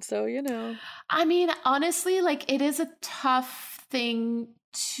of that, so, you know. I mean, honestly, like, it is a tough thing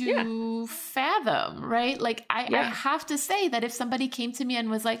to fathom, right? Like I have to say that if somebody came to me and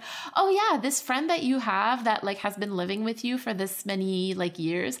was like, oh yeah, this friend that you have that like has been living with you for this many like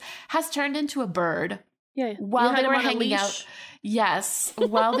years has turned into a bird while they were hanging out. Yes,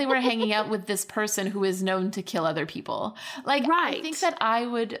 while they were hanging out with this person who is known to kill other people. Like I think that I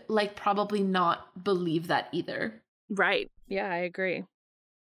would like probably not believe that either. Right. Yeah, I agree.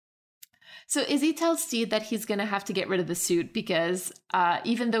 So Izzy tells Steed that he's going to have to get rid of the suit because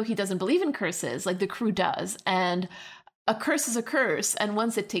even though he doesn't believe in curses, like the crew does, and a curse is a curse, and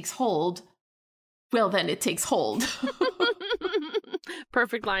once it takes hold, well, then it takes hold.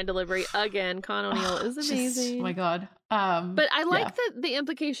 Perfect line delivery. Again, Con O'Neill is amazing. Oh my God. But I like the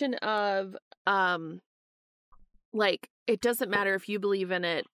implication of, like, it doesn't matter if you believe in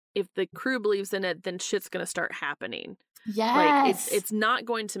it. If the crew believes in it, then shit's going to start happening. Yes. Like it's not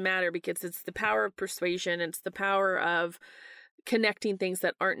going to matter because it's the power of persuasion. It's the power of connecting things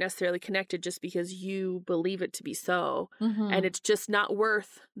that aren't necessarily connected just because you believe it to be so. Mm-hmm. And it's just not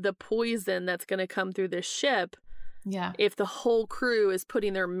worth the poison that's going to come through this ship. Yeah. If the whole crew is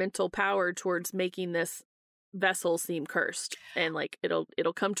putting their mental power towards making this vessel seem cursed, and like it'll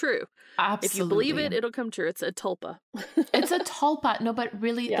come true. Absolutely. If you believe it, it'll come true. It's a tulpa. It's a tulpa. No, but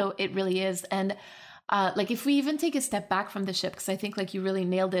really though, it really is. And like if we even take a step back from the ship, because I think like you really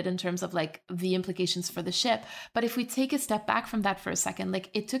nailed it in terms of like the implications for the ship. But if we take a step back from that for a second, like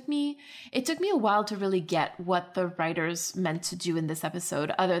it took me a while to really get what the writers meant to do in this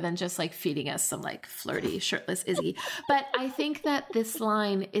episode, other than just like feeding us some like flirty shirtless Izzy. But I think that this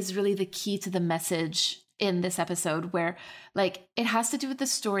line is really the key to the message in this episode, where like it has to do with the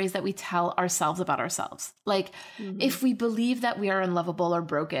stories that we tell ourselves about ourselves. Like if we believe that we are unlovable or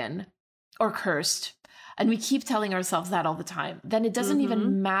broken or cursed, and we keep telling ourselves that all the time, then it doesn't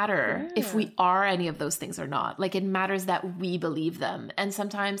even matter if we are any of those things or not. Like it matters that we believe them. And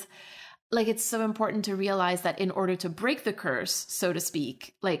sometimes like it's so important to realize that in order to break the curse, so to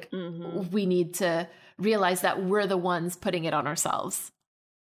speak, like we need to realize that we're the ones putting it on ourselves.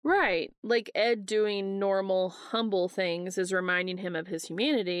 Right. Like Ed doing normal, humble things is reminding him of his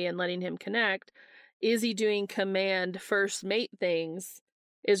humanity and letting him connect. Izzy doing command first mate things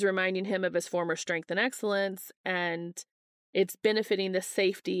is reminding him of his former strength and excellence, and it's benefiting the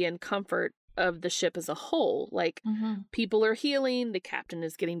safety and comfort of the ship as a whole. Like people are healing, the captain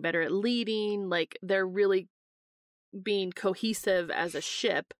is getting better at leading, like they're really being cohesive as a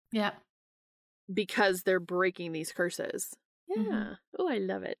ship. Yeah. Because they're breaking these curses. Yeah. Oh, I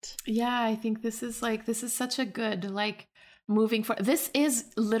love it. Yeah, I think this is such a good, like, moving for. This is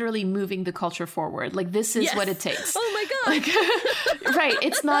literally moving the culture forward. Like, this is what it takes. Oh my God. Like, right.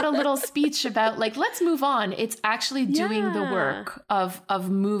 It's not a little speech about like, let's move on. It's actually doing the work of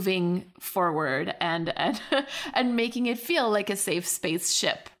moving forward and making it feel like a safe space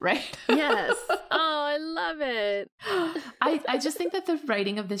ship, right? Yes. Oh, I love it. I just think that the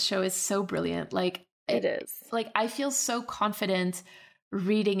writing of this show is so brilliant. Like, it is. Like, I feel so confident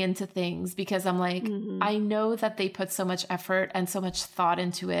reading into things because I'm like, I know that they put so much effort and so much thought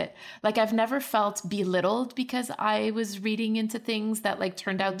into it. Like, I've never felt belittled because I was reading into things that like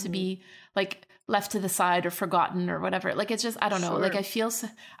turned out to be like left to the side or forgotten or whatever. Like, it's just, I don't know. Like, I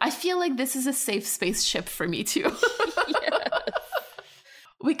feel like this is a safe space ship for me too. Yes.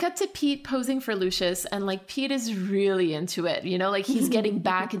 We cut to Pete posing for Lucius, and like Pete is really into it, you know, like he's getting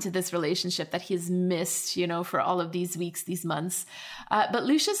back into this relationship that he's missed, you know, for all of these weeks, these months. But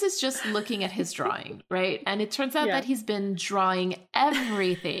Lucius is just looking at his drawing, right? And it turns out that he's been drawing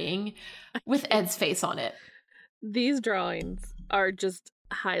everything with Ed's face on it. These drawings are just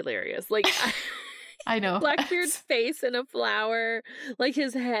hilarious. Like, I know. Blackbeard's face in a flower, like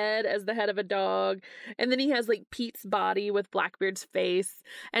his head as the head of a dog, and then he has like Pete's body with Blackbeard's face.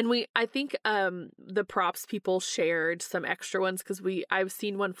 And I think the props people shared some extra ones because I've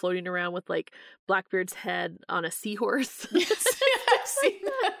seen one floating around with like Blackbeard's head on a seahorse. Yes, I've seen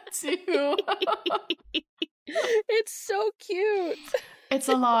that too. It's so cute. It's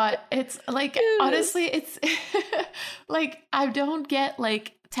a lot. It's like, honestly, it's like, I don't get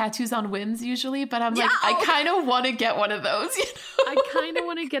like tattoos on whims usually, but I'm like, I kind of want to get one of those. You know? I kind of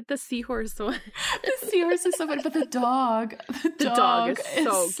want to get the seahorse one. The seahorse is so funny, but the dog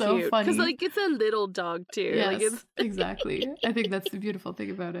is so cute. funny. Because like it's a little dog too. Yes, like it's exactly. I think that's the beautiful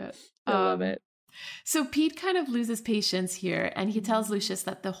thing about it. I love it. So Pete kind of loses patience here, and he tells Lucius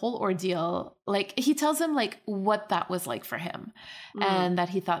that the whole ordeal, like he tells him like what that was like for him, and that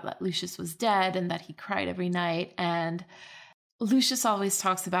he thought that Lucius was dead and that he cried every night. And Lucius always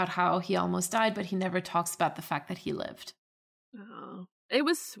talks about how he almost died, but he never talks about the fact that he lived. Oh, it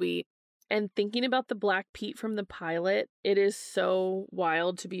was sweet. And thinking about the Black Pete from the pilot, it is so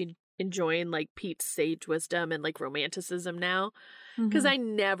wild to be enjoying like Pete's sage wisdom and like romanticism now, because I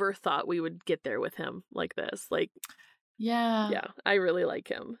never thought we would get there with him like this. Like, yeah, I really like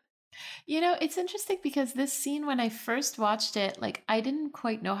him. You know, it's interesting because this scene, when I first watched it, like I didn't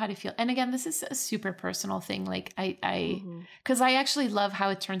quite know how to feel. And again, this is a super personal thing. Like because I actually love how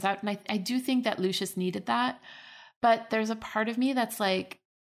it turns out, and I do think that Lucius needed that. But there's a part of me that's like,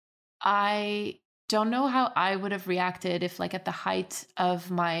 I don't know how I would have reacted if like at the height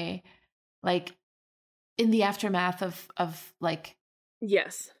of my, like in the aftermath of like,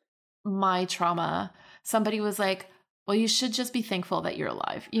 yes, my trauma, somebody was like, well, you should just be thankful that you're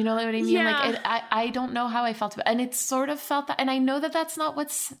alive. You know what I mean? Yeah. Like I don't know how I felt about it. And it sort of felt that, and I know that that's not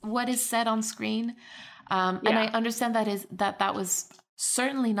what is said on screen. And I understand that was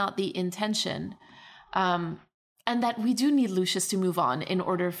certainly not the intention. And that we do need Lucius to move on in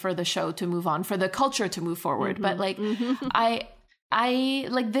order for the show to move on, for the culture to move forward. But like, I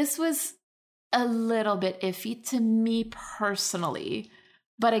like, this was a little bit iffy to me personally.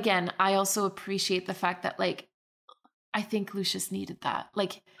 But again, I also appreciate the fact that like, I think Lucius needed that.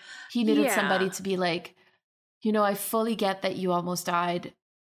 Like he needed somebody to be like, you know, I fully get that you almost died,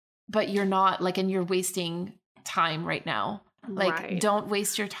 but you're not like, and you're wasting time right now. Like, don't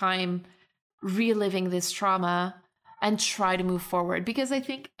waste your time reliving this trauma and try to move forward. Because I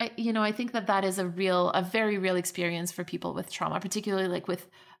think, you know, I think that is a very real experience for people with trauma, particularly like with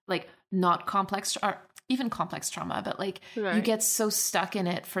like not complex or even complex trauma, but like you get so stuck in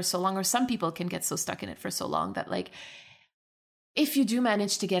it for so long, or some people can get so stuck in it for so long that like, if you do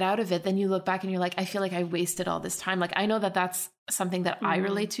manage to get out of it, then you look back and you're like, I feel like I wasted all this time. Like, I know that that's something that I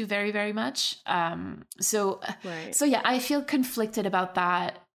relate to very, very much. So yeah, I feel conflicted about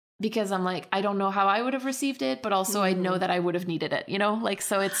that, because I'm like, I don't know how I would have received it, but also I know that I would have needed it, you know, like,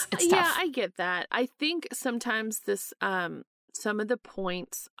 so it's tough. Yeah, I get that. I think sometimes this, some of the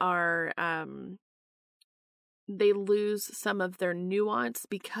points are, they lose some of their nuance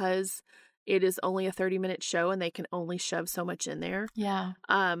because it is only a 30-minute show and they can only shove so much in there. Yeah.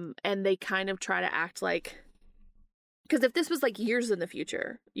 And they kind of try to act like, because if this was like years in the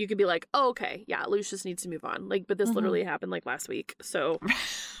future, you could be like, oh, okay, yeah, Lucius needs to move on. Like, but this literally happened like last week. So,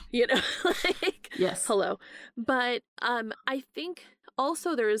 you know, like, yes, hello. But I think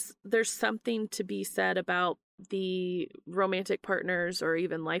also there's something to be said about the romantic partners or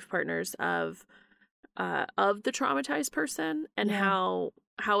even life partners of the traumatized person, and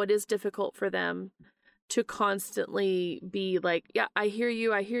how it is difficult for them to constantly be like, yeah, I hear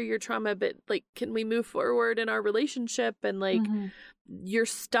your trauma, but like, can we move forward in our relationship? And like, you're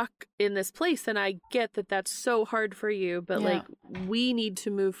stuck in this place, and I get that that's so hard for you, but like, we need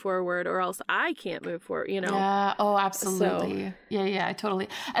to move forward or else I can't move forward, you know? Yeah. Oh, absolutely. So, yeah, totally.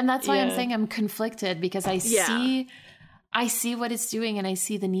 And that's why I'm saying I'm conflicted, because I see what it's doing and I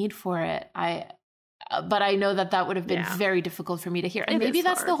see the need for it. But I know that would have been very difficult for me to hear. And maybe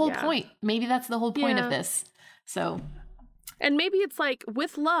that's the whole point. Maybe that's the whole point of this. So, and maybe it's like,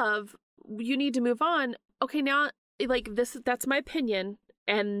 with love, you need to move on. Okay, now, like, that's my opinion.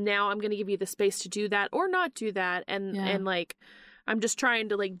 And now I'm going to give you the space to do that or not do that. And like, I'm just trying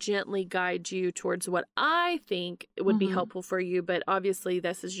to like gently guide you towards what I think would be helpful for you. But obviously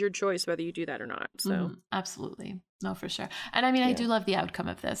this is your choice whether you do that or not. So absolutely. No, for sure. And I mean, I do love the outcome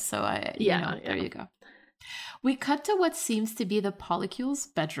of this. So there you go. We cut to what seems to be the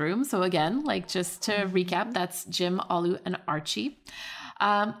Polycules' bedroom. So again, like, just to recap, that's Jim, Olu, and Archie.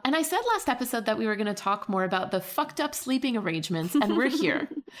 And I said last episode that we were going to talk more about the fucked up sleeping arrangements, and we're here.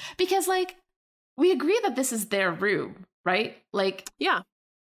 Because, like, we agree that this is their room, right? Like, yeah.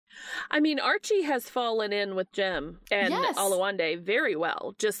 I mean, Archie has fallen in with Jem and Oluwande very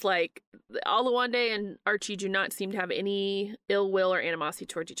well. Just like Oluwande and Archie do not seem to have any ill will or animosity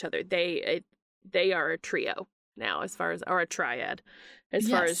towards each other. They are a trio now, or a triad, as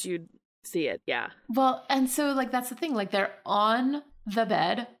far as you'd see it. Yeah. Well, and so like that's the thing. Like they're on the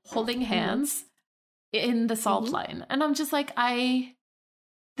bed holding hands in the salt line, and I'm just like,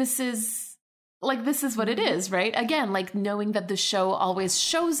 this is what it is, right? Again, like knowing that the show always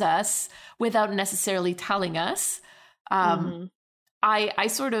shows us without necessarily telling us. I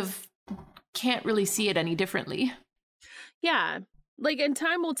sort of can't really see it any differently. Yeah. Like, and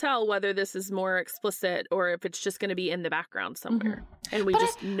time will tell whether this is more explicit or if it's just going to be in the background somewhere. And we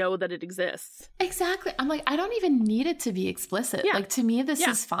just know that it exists. Exactly. I'm like, I don't even need it to be explicit. Yeah. Like, to me, this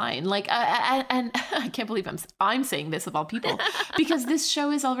is fine. Like, and I can't believe I'm saying this of all people, because this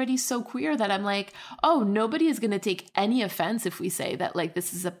show is already so queer that I'm like, oh, nobody is going to take any offense if we say that, like,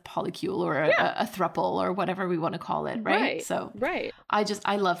 this is a polycule or a throuple or whatever we want to call it. Right. So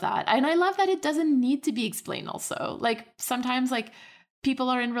I love that. And I love that it doesn't need to be explained also. Like, sometimes, like, people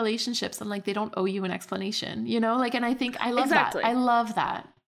are in relationships and like they don't owe you an explanation, you know, like, and I think I love that. I love that.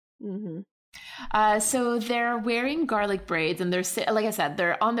 So they're wearing garlic braids and they're, like I said,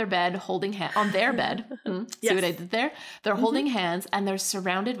 they're on their bed holding on their bed. See what I did there? They're holding hands and they're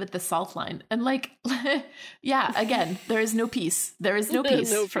surrounded with the salt line. And like, again, there is no peace. There is no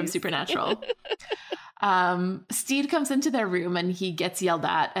peace from Supernatural. Steed comes into their room and he gets yelled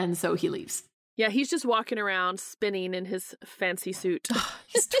at, and so he leaves. Yeah, he's just walking around spinning in his fancy suit.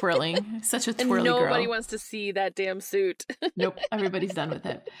 He's twirling. Such a twirly girl. And nobody wants to see that damn suit. Nope, everybody's done with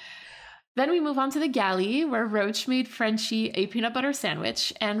it. Then we move on to the galley, where Roach made Frenchie a peanut butter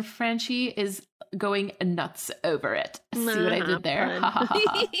sandwich, and Frenchie is going nuts over it. See what I did there?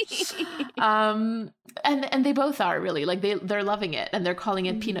 And they both are, really. Like, they're loving it, and they're calling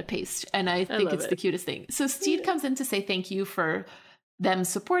it peanut paste, and I think it's the cutest thing. So Steed comes in to say thank you for them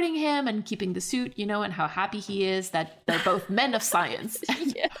supporting him and keeping the suit, you know, and how happy he is that they're both men of science.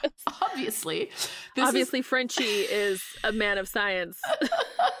 Yes. Obviously. Frenchie is a man of science.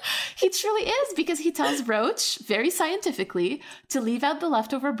 He truly is, because he tells Roach very scientifically to leave out the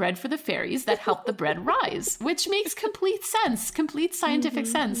leftover bread for the fairies that help the bread rise, which makes complete sense, complete scientific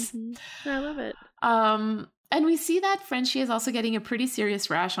sense. I love it. And we see that Frenchie is also getting a pretty serious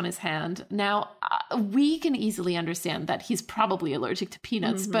rash on his hand. Now, we can easily understand that he's probably allergic to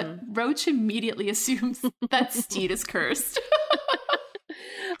peanuts, but Roach immediately assumes that Steed is cursed.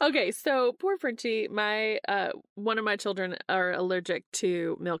 Okay, so poor Frenchie, one of my children are allergic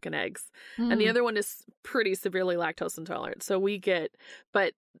to milk and eggs, and the other one is pretty severely lactose intolerant. So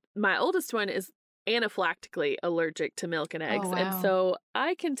but my oldest one is anaphylactically allergic to milk and eggs. Oh, wow. And so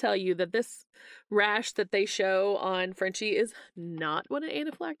I can tell you that this rash that they show on Frenchie is not what an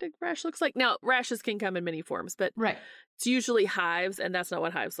anaphylactic rash looks like. Now, rashes can come in many forms, but it's usually hives, and that's not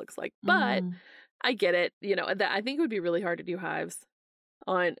what hives looks like. But I get it. You know, I think it would be really hard to do hives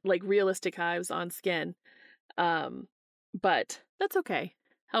on, like, realistic hives on skin. But that's okay.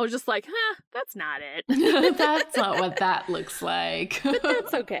 I was just like, that's not it. That's not what that looks like. But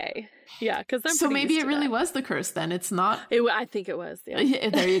that's okay. Yeah, because I'm so maybe it really was the curse then. It's not. I think it was. Yeah.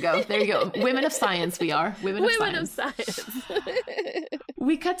 There you go. There you go. Women of science we are. Women of science.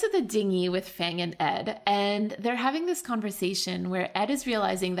 We cut to the dinghy with Fang and Ed, and they're having this conversation where Ed is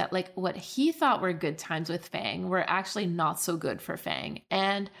realizing that, like, what he thought were good times with Fang were actually not so good for Fang.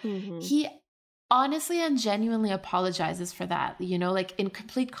 And he honestly and genuinely apologizes for that, you know, like in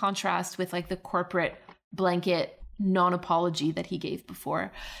complete contrast with like the corporate blanket non-apology that he gave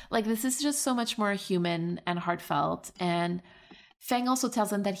before. Like, this is just so much more human and heartfelt. And Fang also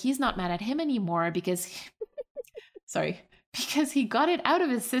tells him that he's not mad at him anymore because he got it out of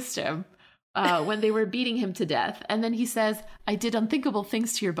his system when they were beating him to death. And then he says, I did unthinkable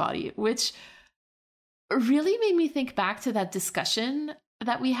things to your body, which really made me think back to that discussion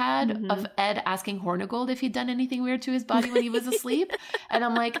that we had of Ed asking Hornigold if he'd done anything weird to his body when he was asleep. And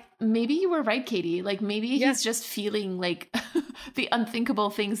I'm like, maybe you were right, Katie. Like, maybe he's just feeling like the unthinkable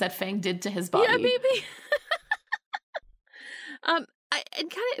things that Fang did to his body. Yeah, maybe.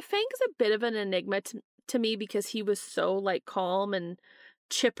 Fang's a bit of an enigma to me, because he was so like calm and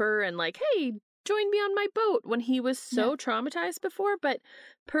chipper and like, hey, join me on my boat, when he was so traumatized before. But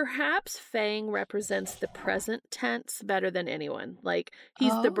perhaps Fang represents the present tense better than anyone. Like,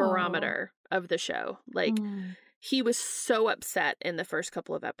 he's the barometer of the show. Like, he was so upset in the first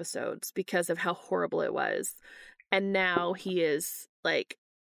couple of episodes because of how horrible it was. And now he is like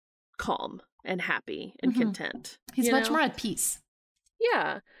calm and happy and content. He's much more at peace.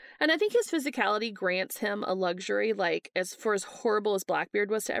 Yeah. And I think his physicality grants him a luxury, like, as horrible as Blackbeard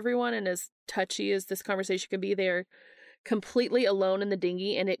was to everyone and as touchy as this conversation could be, they're completely alone in the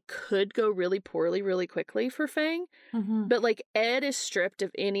dinghy, and it could go really poorly really quickly for Fang. Mm-hmm. But, like, Ed is stripped of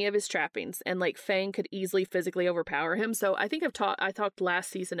any of his trappings, and, like, Fang could easily physically overpower him. So I think I talked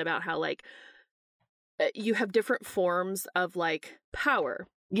last season about how, like, you have different forms of, like, power.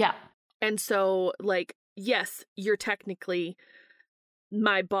 Yeah. And so, like, yes, you're technically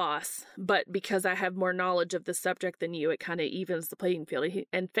my boss, but because I have more knowledge of the subject than you, it kind of evens the playing field.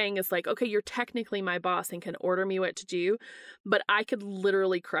 And Fang is like, okay, you're technically my boss and can order me what to do, but I could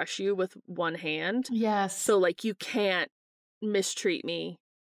literally crush you with one hand. Yes. So, like, you can't mistreat me,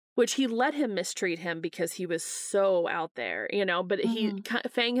 which he let him mistreat him because he was so out there, you know, but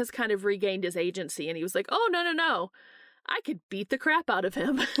Fang has kind of regained his agency, and he was like, oh, no, I could beat the crap out of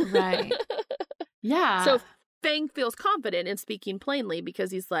him. Right. Yeah. So Fang feels confident in speaking plainly because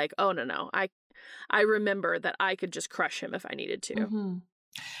he's like, oh, no, I remember that I could just crush him if I needed to. Mm-hmm.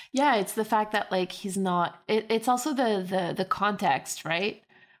 Yeah, it's the fact that, like, he's not, it's also the context, right?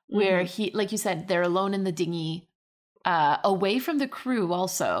 Where he, like you said, they're alone in the dinghy, away from the crew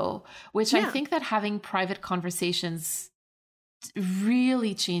also, which I think that having private conversations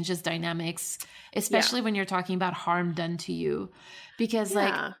really changes dynamics, especially when you're talking about harm done to you. Because,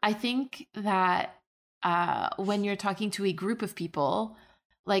 like, I think that when you're talking to a group of people,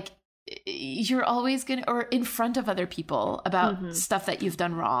 like, you're always going to, or in front of other people about stuff that you've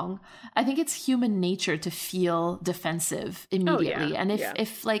done wrong. I think it's human nature to feel defensive immediately. And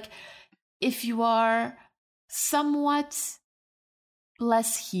if you are somewhat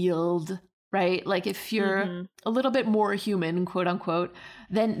less healed, right? Like, if you're a little bit more human, quote unquote,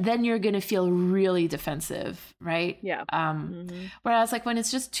 then you're going to feel really defensive, right? Yeah. Whereas, like, when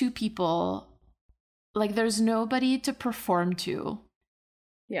it's just two people, like, there's nobody to perform to.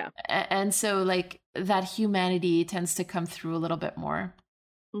 Yeah. And so, like, that humanity tends to come through a little bit more.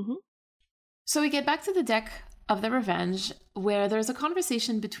 So we get back to the deck of the Revenge, where there's a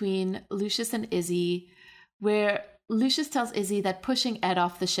conversation between Lucius and Izzy, where Lucius tells Izzy that pushing Ed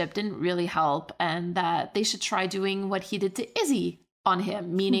off the ship didn't really help, and that they should try doing what he did to Izzy on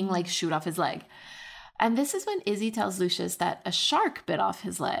him, meaning, like, shoot off his leg. And this is when Izzy tells Lucius that a shark bit off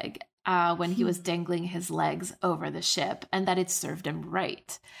his leg when he was dangling his legs over the ship, and that it served him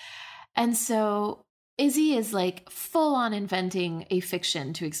right. And so Izzy is, like, full on inventing a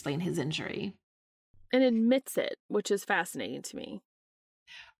fiction to explain his injury. And admits it, which is fascinating to me.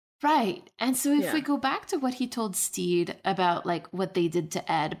 Right. And so if we go back to what he told Steed about, like, what they did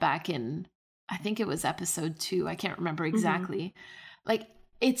to Ed back in, I think it was episode 2, I can't remember exactly. Like,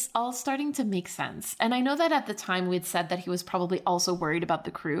 it's all starting to make sense. And I know that at the time we had said that he was probably also worried about the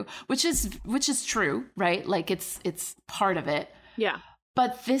crew, which is true, right? Like, it's part of it. Yeah.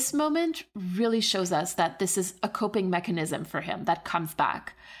 But this moment really shows us that this is a coping mechanism for him that comes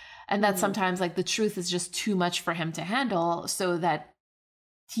back. And that sometimes, like, the truth is just too much for him to handle, so that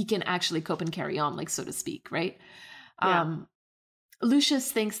he can actually cope and carry on, like, so to speak, right? Yeah.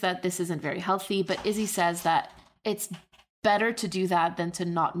 Lucius thinks that this isn't very healthy, but Izzy says that it's better to do that than to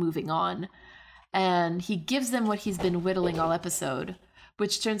not moving on. And he gives them what he's been whittling all episode,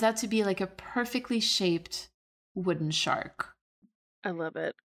 which turns out to be, like, a perfectly shaped wooden shark. I love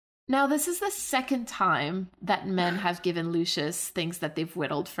it. Now, this is the second time that men have given Lucius things that they've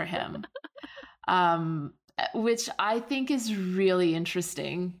whittled for him, which I think is really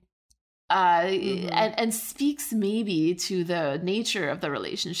interesting, and speaks maybe to the nature of the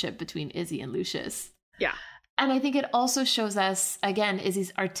relationship between Izzy and Lucius. Yeah. And I think it also shows us, again,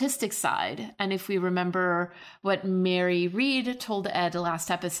 Izzy's artistic side. And if we remember what Mary Reed told Ed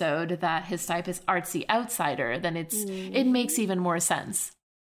last episode, that his type is artsy outsider, then it makes even more sense.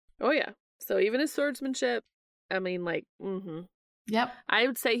 Oh, yeah. So even his swordsmanship, I mean, like, Yep. I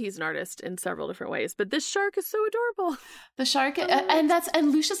would say he's an artist in several different ways, but this shark is so adorable. The shark,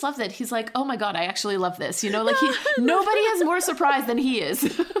 and Lucius loves it. He's like, oh my God, I actually love this. You know, like, nobody is more surprised than he is.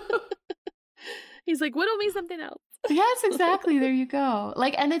 He's like, whittle me something else. Yes, exactly. There you go.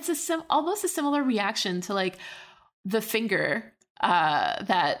 Like, and it's almost a similar reaction to, like, the finger,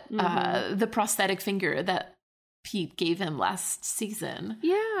 the prosthetic finger that Pete gave him last season.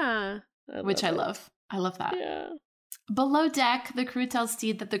 Yeah. Which I love. I love that. Yeah. Below deck, the crew tells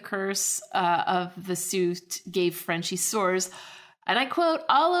Steed that the curse of the suit gave Frenchie sores, and I quote,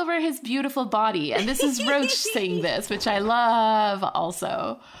 all over his beautiful body. And this is Roach saying this, which I love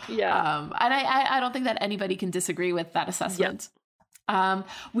also. Yeah. And I don't think that anybody can disagree with that assessment.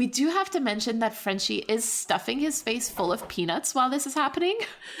 We do have to mention that Frenchie is stuffing his face full of peanuts while this is happening.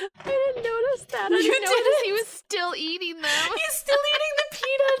 I didn't notice that. I didn't notice he was still eating them. He's still eating the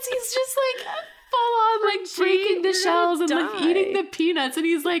peanuts. He's just like full on like breaking the shells and like eating the peanuts. And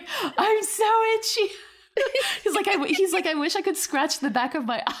he's like, I'm so itchy. He's like, I wish I could scratch the back of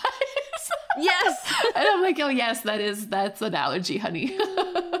my eyes. Yes. And I'm like, oh yes, that's an allergy, honey.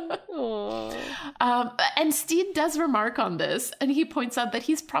 And Steed does remark on this, and he points out that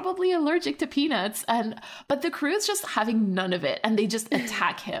he's probably allergic to peanuts, but the crew is just having none of it, and they just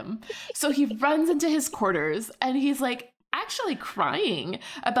attack him. So he runs into his quarters, and he's like actually crying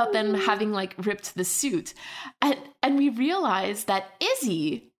about them having like ripped the suit, and we realize that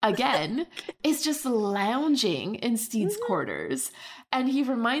Izzy again is just lounging in Steed's quarters. And he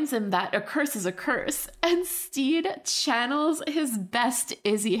reminds him that a curse is a curse. And Steed channels his best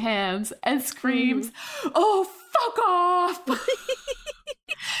Izzy hands and screams, oh, fuck off.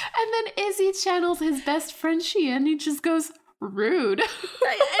 And then Izzy channels his best Frenchie and he just goes, rude. And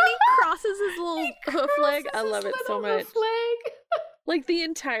he crosses his little hoof leg. I love it so much. Like the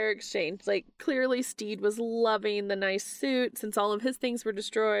entire exchange. Like clearly Steed was loving the nice suit since all of his things were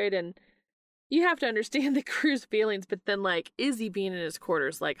destroyed, and you have to understand the crew's feelings, but then like Izzy being in his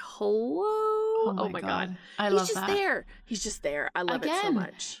quarters, like, hello. Oh my God. I love that. He's just there. He's just there. I love it so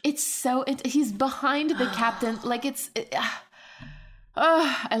much. It's so, he's behind the captain. Like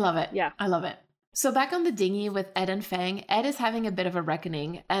I love it. Yeah. I love it. So back on the dinghy with Ed and Fang, Ed is having a bit of a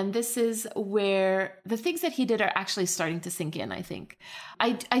reckoning. And this is where the things that he did are actually starting to sink in, I think.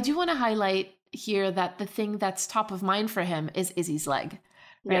 I do want to highlight here that the thing that's top of mind for him is Izzy's leg.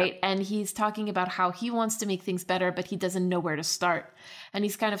 Right. Yeah. And he's talking about how he wants to make things better, but he doesn't know where to start. And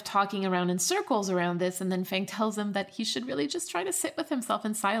he's kind of talking around in circles around this. And then Fang tells him that he should really just try to sit with himself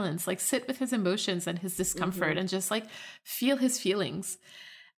in silence, like sit with his emotions and his discomfort and just like feel his feelings.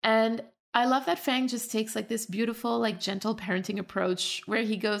 And I love that Fang just takes like this beautiful, like gentle parenting approach where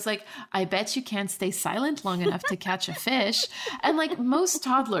he goes like, I bet you can't stay silent long enough to catch a fish. And like most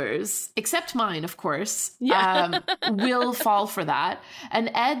toddlers, except mine, of course, will fall for that.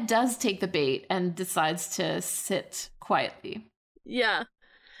 And Ed does take the bait and decides to sit quietly. Yeah.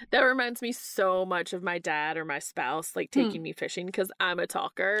 That reminds me so much of my dad or my spouse, like taking me fishing because I'm a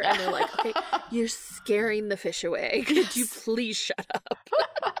talker. And they're like, okay, you're scaring the fish away. Could you please shut up?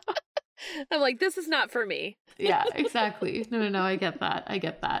 I'm like, this is not for me. Yeah, exactly. No, I get that.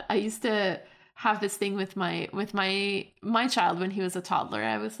 I used to have this thing with my child when he was a toddler.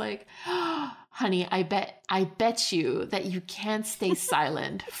 I was like, oh, honey, I bet you that you can't stay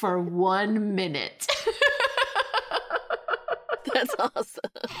silent for 1 minute. That's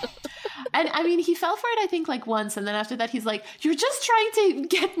awesome. And I mean, he fell for it, I think, like once. And then after that, he's like, you're just trying to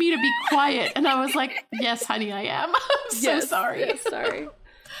get me to be quiet. And I was like, yes, honey, I am. I'm so sorry. Yes, sorry.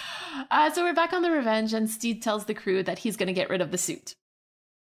 So we're back on the Revenge, and Steed tells the crew that he's going to get rid of the suit.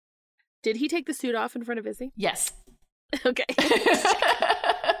 Did he take the suit off in front of Izzy? Yes. Okay.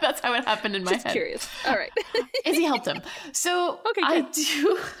 That's how it happened in my head. Just curious. All right. Izzy helped him. So okay,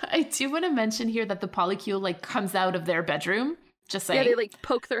 I do want to mention here that the polycule like comes out of their bedroom. Just saying. Yeah, they like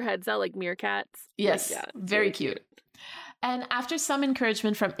poke their heads out like meerkats. Yes. Like, very cute. And after some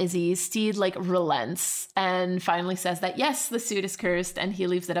encouragement from Izzy, Steed like relents and finally says that yes, the suit is cursed, and he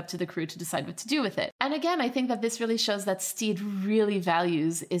leaves it up to the crew to decide what to do with it. And again, I think that this really shows that Steed really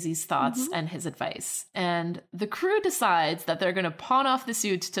values Izzy's thoughts and his advice. And the crew decides that they're going to pawn off the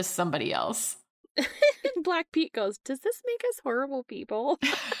suit to somebody else. Black Pete goes, does this make us horrible people?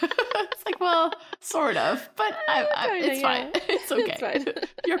 It's like, well, sort of, but it's fine. It's okay. It's fine.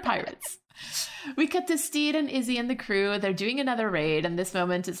 You're pirates. We cut to Steed and Izzy and the crew. They're doing another raid, and this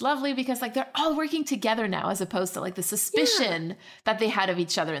moment is lovely because like they're all working together now, as opposed to like the suspicion that they had of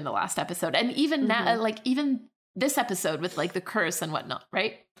each other in the last episode, and even now, like even this episode with like the curse and whatnot,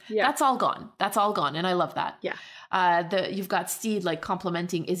 right? Yeah, that's all gone. And I love that. Yeah. You've got Steed like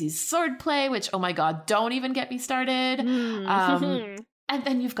complimenting Izzy's swordplay, which oh my god, don't even get me started. And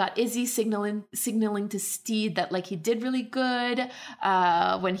then you've got Izzy signaling to Steed that like he did really good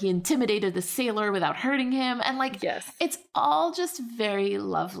when he intimidated the sailor without hurting him. And like, it's all just very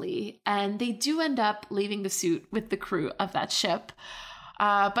lovely. And they do end up leaving the suit with the crew of that ship.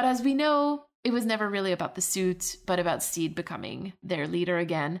 But as we know, it was never really about the suit, but about Steed becoming their leader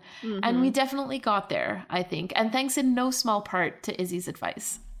again. And we definitely got there, I think. And thanks in no small part to Izzy's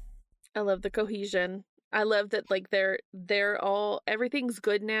advice. I love the cohesion. I love that like they're all, everything's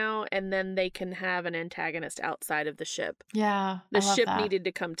good now, and then they can have an antagonist outside of the ship. Yeah. The ship needed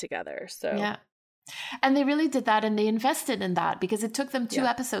to come together. So yeah. And they really did that, and they invested in that because it took them 2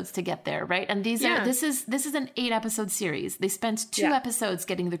 episodes to get there, right? And this is an 8-episode series. They spent 2 episodes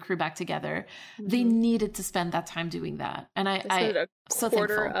getting the crew back together. Mm-hmm. They needed to spend that time doing that, and I a so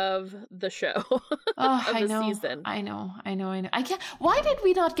quarter thankful. of the show. I know, season. I know. I can't. Why did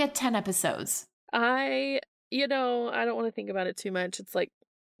we not get 10 episodes? I don't want to think about it too much. It's like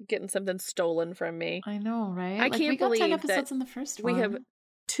getting something stolen from me. I know, right? I can't believe 10 episodes in the first one. We have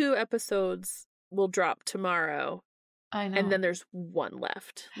 2 episodes will drop tomorrow. I know. And then there's 1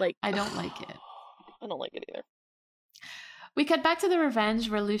 left. Like, I don't like it. I don't like it either. We cut back to the Revenge,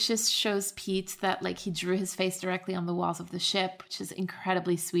 where Lucius shows Pete that like he drew his face directly on the walls of the ship, which is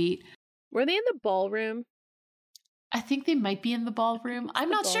incredibly sweet. Were they in the ballroom? I think they might be in the ballroom. I'm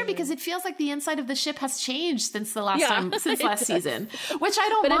not sure because it feels like the inside of the ship has changed since the last last season, which I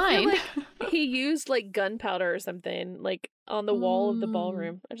don't mind. I feel like he used like gunpowder or something like on the wall of the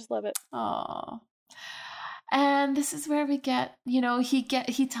ballroom. I just love it. Oh. And this is where we get,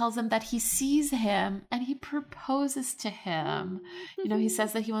 he tells him that he sees him and he proposes to him. He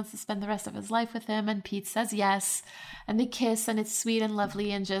says that he wants to spend the rest of his life with him, and Pete says yes. And they kiss, and it's sweet and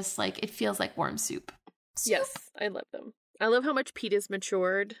lovely, and just like it feels like warm soup. Yes, I love them. I love how much Pete has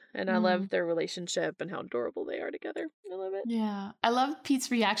matured, and I love their relationship and how adorable they are together. I love it. Yeah. I love Pete's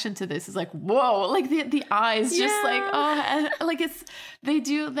reaction to this. Is like, whoa, like the eyes just like, oh, and like they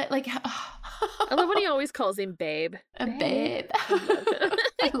do that. Like, I love when he always calls him babe. Babe.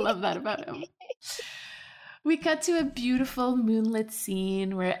 I love that about him. We cut to a beautiful moonlit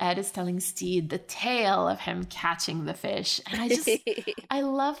scene where Ed is telling Steed the tale of him catching the fish. And I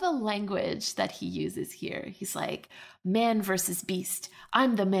love the language that he uses here. He's like, man versus beast.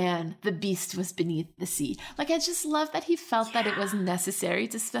 I'm the man. The beast was beneath the sea. Like, I just love that he felt that it was necessary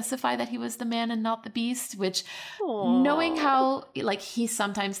to specify that he was the man and not the beast, which knowing how like he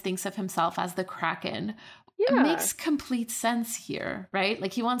sometimes thinks of himself as the Kraken, it makes complete sense here, right?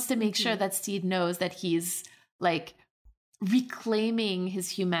 Like he wants to make sure that Steed knows that he's like reclaiming his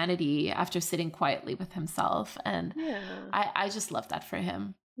humanity after sitting quietly with himself. And I just love that for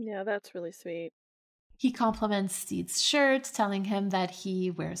him. Yeah, that's really sweet. He compliments Steed's shirt, telling him that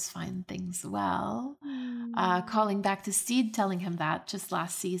he wears fine things well. Calling back to Steed, telling him that just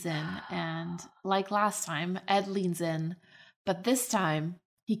last season. And like last time, Ed leans in, but this time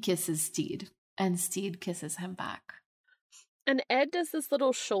he kisses Steed. And Steed kisses him back. And Ed does this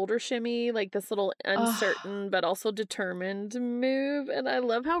little shoulder shimmy, like this little uncertain but also determined move. And I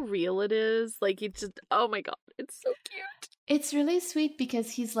love how real it is. Like, he just, oh my God, it's so cute. It's really sweet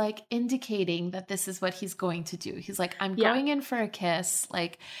because he's like indicating that this is what he's going to do. He's like, I'm going in for a kiss.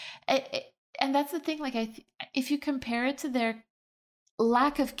 Like, and that's the thing. Like, if you compare it to their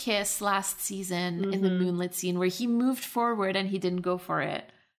lack of kiss last season in the moonlit scene where he moved forward and he didn't go for it.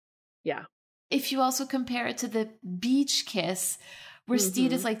 Yeah. If you also compare it to the beach kiss where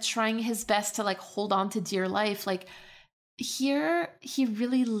Steed is like trying his best to like hold on to dear life, like here he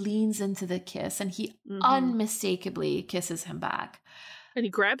really leans into the kiss and he unmistakably kisses him back. And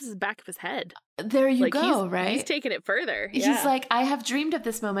he grabs his back of his head. There you go, right? He's taking it further. He's like, I have dreamed of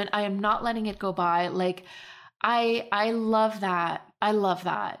this moment. I am not letting it go by. Like, I love that. I love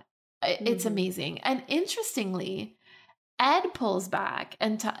that. It's amazing. And interestingly, Ed pulls back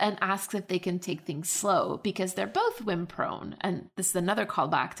and asks if they can take things slow because they're both whim prone. And this is another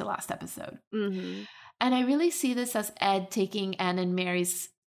callback to last episode. And I really see this as Ed taking Anne and Mary's,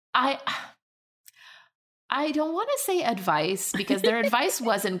 I don't want to say advice because their advice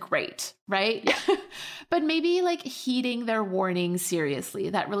wasn't great, right? Yeah. But maybe like heeding their warning seriously,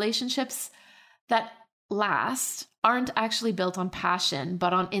 that relationships that last aren't actually built on passion,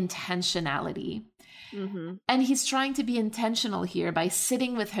 but on intentionality. And he's trying to be intentional here by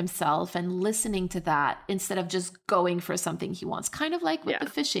sitting with himself and listening to that instead of just going for something he wants. Kind of like with the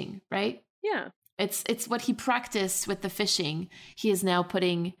fishing, right? Yeah. It's what he practiced with the fishing. He is now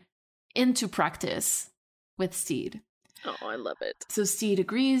putting into practice with Steed. Oh, I love it. So Steed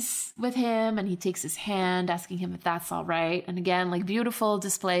agrees with him and he takes his hand, asking him if that's all right. And again, like beautiful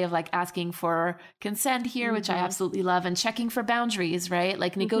display of like asking for consent here, which I absolutely love, and checking for boundaries, right?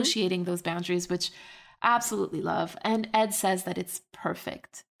 Like negotiating those boundaries, which absolutely love. And Ed says that it's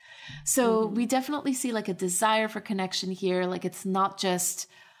perfect. So we definitely see like a desire for connection here. Like it's not just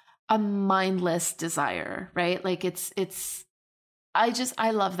a mindless desire, right? Like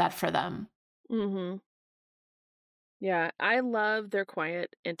I love that for them. Yeah, I love their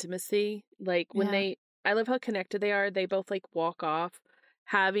quiet intimacy. Like when I love how connected they are. They both like walk off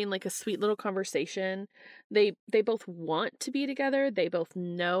having like a sweet little conversation. They both want to be together. They both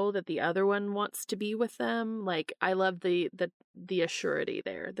know that the other one wants to be with them. Like, I love the assurity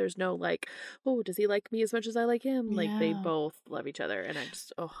there. There's no like, oh, does he like me as much as I like him? Like, they both love each other, and I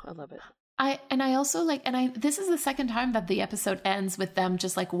love it. I also like, this is the second time that the episode ends with them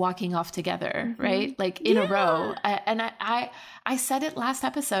just like walking off together, right? Like in a row. I said it last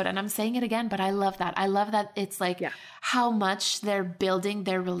episode and I'm saying it again, but I love that. I love that it's like how much they're building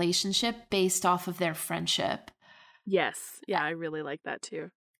their relationship based off of their friendship. Yes. Yeah, I really like that too.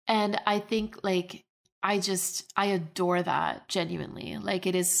 And I think like, I adore that genuinely. Like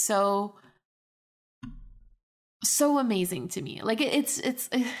it is so amazing to me. Like it's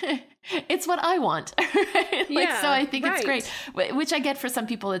it's what I want. Right? Like, so I think it's great, which I get for some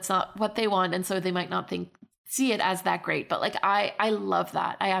people, it's not what they want. And so they might not see it as that great, but like, I love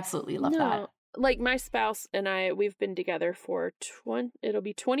that. I absolutely love that. Like my spouse and we've been together for it'll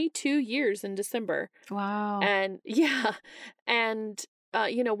be 22 years in December. Wow. And and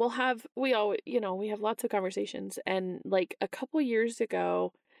we have lots of conversations, and like a couple years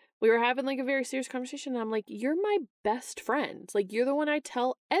ago, we were having like a very serious conversation, and I'm like, you're my best friend. Like, you're the one I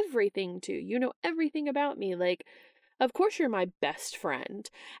tell everything to. You know everything about me. Like, of course you're my best friend.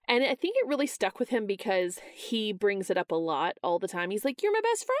 And I think it really stuck with him because he brings it up a lot all the time. He's like, you're my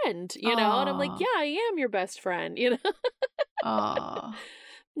best friend, you know? And I'm like, yeah, I am your best friend, you know? Aww.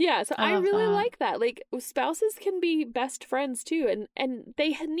 Yeah, so I really like that. Like, spouses can be best friends too, and they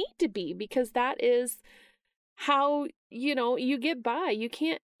need to be, because that is how, you get by. You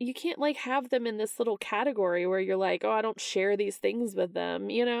can't like have them in this little category where you're like, oh, I don't share these things with them,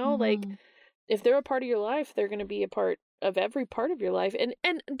 like, if they're a part of your life, they're going to be a part of every part of your life.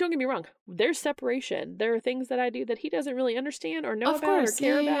 And don't get me wrong, there's separation. There are things that I do that he doesn't really understand or know about or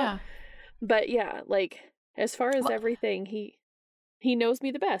care about. But yeah, like, as far as everything, he knows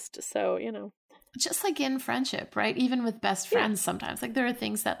me the best. So, just like in friendship, right? Even with best friends, sometimes like there are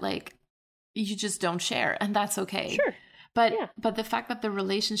things that like you just don't share, and that's okay. Sure. But the fact that the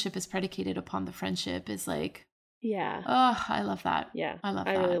relationship is predicated upon the friendship is like, I love that. Yeah. I love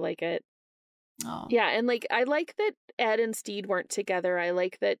that. I really like it. Oh. Yeah. And like, I like that Ed and Steed weren't together. I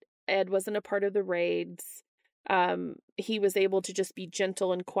like that Ed wasn't a part of the raids. He was able to just be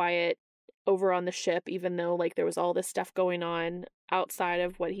gentle and quiet over on the ship, even though like there was all this stuff going on outside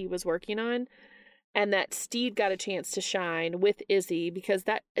of what he was working on. And that Steed got a chance to shine with Izzy, because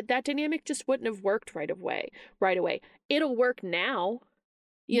that dynamic just wouldn't have worked right away. It'll work now.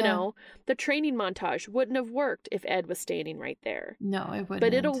 You know, the training montage wouldn't have worked if Ed was standing right there. No, it wouldn't.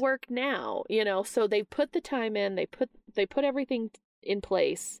 But it'll work now, so they put the time in, they put everything in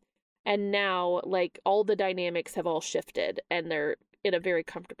place, and now like all the dynamics have all shifted and they're in a very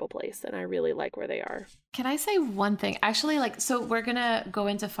comfortable place, and I really like where they are. Can I say one thing? Actually, like, so we're going to go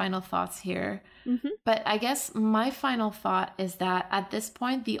into final thoughts here, but I guess my final thought is that at this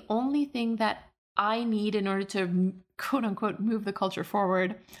point, the only thing that I need in order to quote unquote move the culture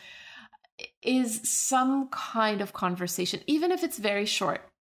forward is some kind of conversation, even if it's very short,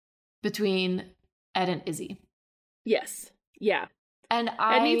 between Ed and Izzy. Yes. Yeah. And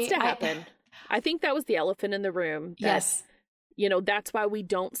it needs to happen. I think that was the elephant in the room. Yes. That's why we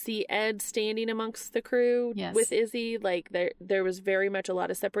don't see Ed standing amongst the crew with Izzy. Like, there was very much a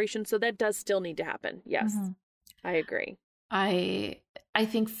lot of separation. So that does still need to happen. Yes, I agree. I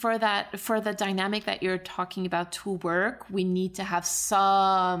think for the dynamic that you're talking about to work, we need to have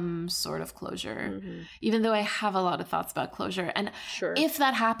some sort of closure, even though I have a lot of thoughts about closure. And if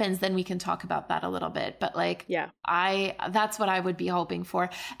that happens, then we can talk about that a little bit. But like, that's what I would be hoping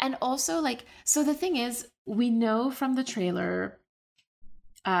for. And also like, so the thing is, we know from the trailer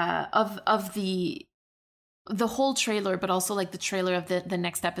of the whole trailer, but also like the trailer of the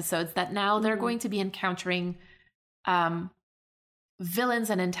next episodes, that now they're going to be encountering villains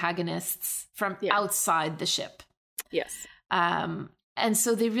and antagonists from outside the ship. Yes. And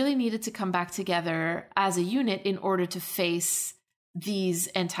so they really needed to come back together as a unit in order to face these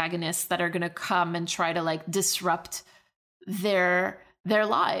antagonists that are going to come and try to like disrupt their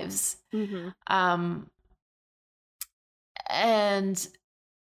lives. And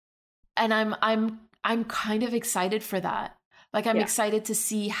I'm kind of excited for that. Like, I'm excited to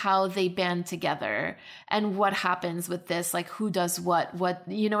see how they band together and what happens with this, like who does what,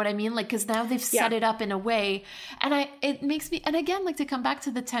 you know what I mean? Like, cause now they've set it up in a way, and it makes me, and again, like to come back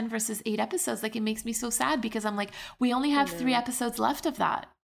to the 10 versus 8 episodes, like it makes me so sad because I'm like, we only have 3 episodes left of that.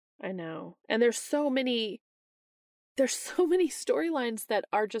 I know. And there's so many there's so many storylines that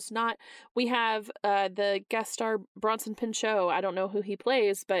are just not. We have the guest star Bronson Pinchot. I don't know who he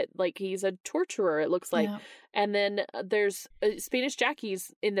plays, but like he's a torturer, it looks like. Yeah. And then there's Spanish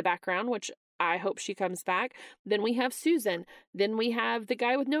Jackie's in the background, which I hope she comes back. Then we have Susan. Then we have the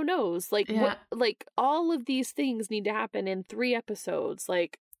guy with no nose. Like, like all of these things need to happen in 3 episodes.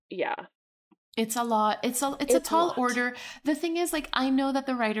 Like, yeah. It's a lot. It's a tall order. The thing is, like, I know that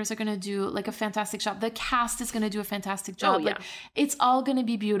the writers are going to do like a fantastic job. The cast is going to do a fantastic job. Like, it's all going to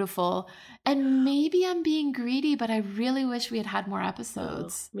be beautiful. And maybe I'm being greedy, but I really wish we had more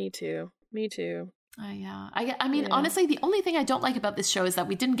episodes. Oh, me too. Yeah. I mean, honestly, the only thing I don't like about this show is that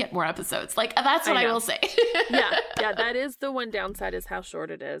we didn't get more episodes. Like, that's what I will say. Yeah. That is the one downside, is how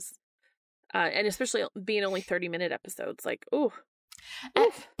short it is. And especially being only 30-minute episodes. Like, ooh.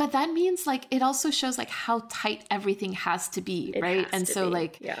 But that means like it also shows like how tight everything has to be, right? And so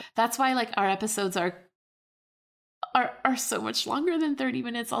like that's why like our episodes are so much longer than 30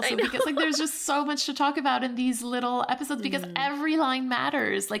 minutes also, because like there's just so much to talk about in these little episodes, because every line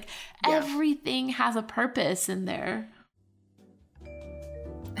matters. Like everything has a purpose in there.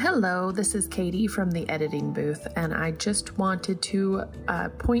 Hello, this is Katie from the editing booth, and I just wanted to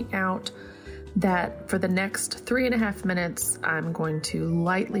point out that for the next 3.5 minutes, I'm going to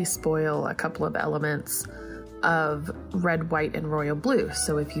lightly spoil a couple of elements of Red, White, and Royal Blue.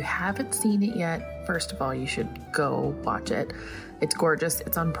 So if you haven't seen it yet, first of all, you should go watch it. It's gorgeous.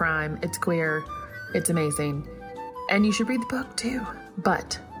 It's on Prime. It's queer. It's amazing. And you should read the book too.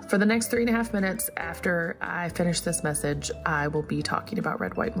 But for the next 3.5 minutes after I finish this message, I will be talking about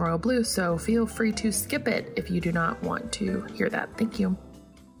Red, White, and Royal Blue. So feel free to skip it if you do not want to hear that. Thank you.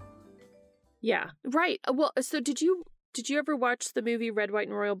 Yeah, right. Well, so did you ever watch the movie Red, White,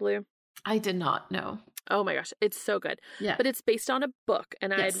 and Royal Blue? I did not, no. Oh my gosh, it's so good. Yeah. But it's based on a book,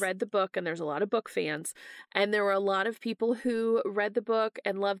 and I had read the book, and there's a lot of book fans, and there were a lot of people who read the book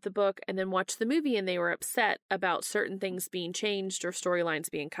and loved the book and then watched the movie, and they were upset about certain things being changed or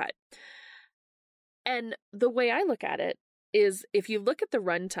storylines being cut. And the way I look at it is, if you look at the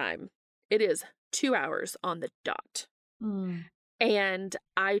runtime, it is 2 hours on the dot. And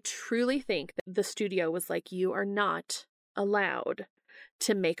I truly think that the studio was like, you are not allowed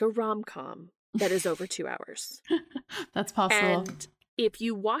to make a rom-com that is over 2 hours. That's possible. And if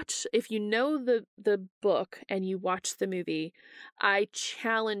you know the book and you watch the movie, I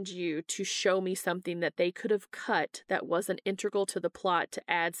challenge you to show me something that they could have cut that wasn't integral to the plot to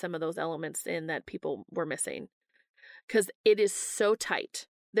add some of those elements in that people were missing. Because it is so tight.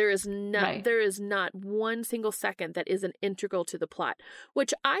 There is not one single second that isn't integral to the plot,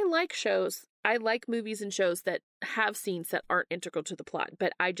 which I like shows. I like movies and shows that have scenes that aren't integral to the plot,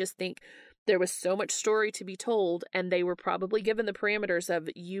 but I just think there was so much story to be told, and they were probably given the parameters of,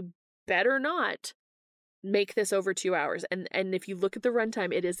 you better not make this over 2 hours. And if you look at the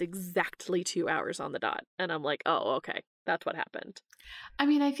runtime, it is exactly 2 hours on the dot. And I'm like, oh, okay, that's what happened. I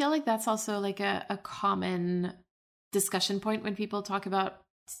mean, I feel like that's also like a common discussion point when people talk about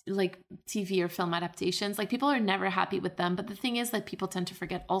like TV or film adaptations. Like, people are never happy with them, but the thing is that people tend to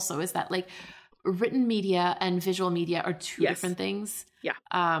forget also is that like written media and visual media are two different things.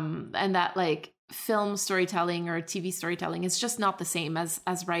 And that like film storytelling or TV storytelling is just not the same as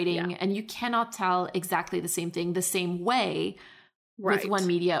writing, and you cannot tell exactly the same thing the same way with one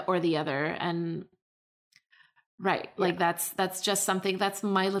media or the other. And like that's just something, that's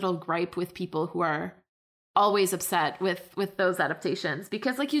my little gripe with people who are always upset with those adaptations,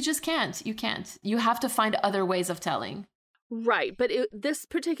 because like you have to find other ways of telling. Right. But it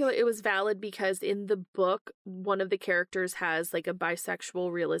was valid because in the book, one of the characters has like a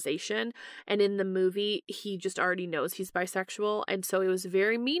bisexual realization, and in the movie he just already knows he's bisexual, and so it was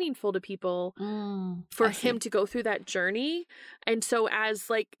very meaningful to people for him to go through that journey. And so as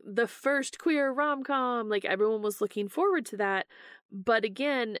like the first queer rom-com, like everyone was looking forward to that, but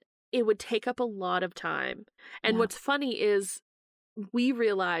again, it would take up a lot of time. And what's funny is we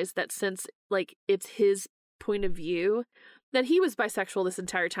realized that since like it's his point of view, that he was bisexual this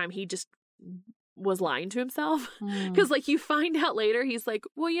entire time. He just was lying to himself. Because like you find out later, he's like,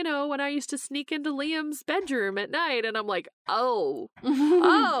 well, you know, when I used to sneak into Liam's bedroom at night, and I'm like, oh,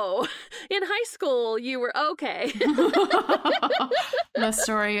 in high school you were okay. The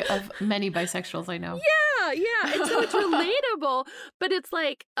story of many bisexuals I know. Yeah. And so it's relatable, but it's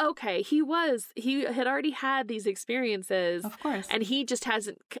like, okay, he had already had these experiences. Of course. And he just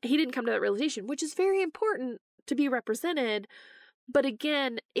he didn't come to that realization, which is very important to be represented. But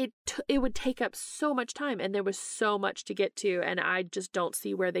again, it would take up so much time, and there was so much to get to, and I just don't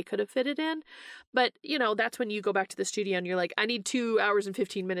see where they could have fit it in. But, you know, that's when you go back to the studio and you're like, I need 2 hours and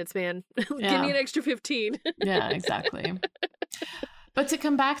 15 minutes, man. Give me an extra 15. Yeah, exactly. But to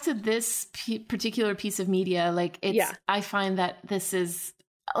come back to this particular piece of media, like I find that this is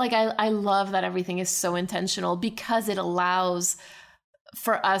like, I love that everything is so intentional because it allows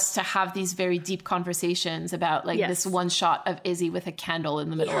for us to have these very deep conversations about like this one shot of Izzy with a candle in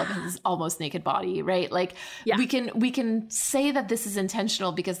the middle of his almost naked body, right? Like we can say that this is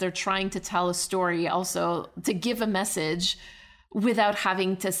intentional because they're trying to tell a story, also to give a message without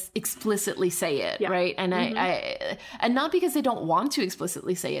having to explicitly say it, right? And I and not because they don't want to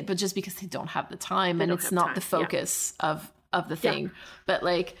explicitly say it, but just because they don't have the time and it's not the focus of the thing. But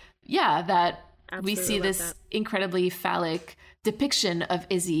like, that absolutely, we see this incredibly phallic depiction of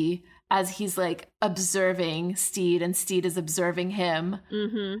Izzy as he's like observing Steed and Steed is observing him,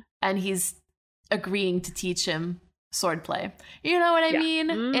 and he's agreeing to teach him swordplay. You know what I mean?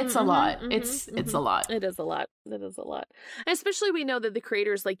 It's a lot. It's a lot. It is a lot. It is a lot. And especially we know that the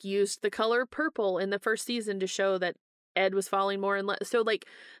creators like used the color purple in the first season to show that Ed was falling more in love. So like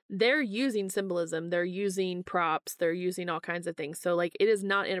they're using symbolism, they're using props, they're using all kinds of things. So like it is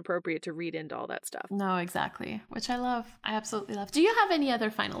not inappropriate to read into all that stuff. No, exactly. Which I love. I absolutely love. Do you have any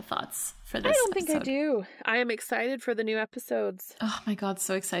other final thoughts for this I don't episode? think I do. I am excited for the new episodes. Oh my God,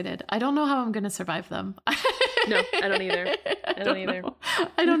 so excited. I don't know how I'm going to survive them. No, I don't either. I don't either.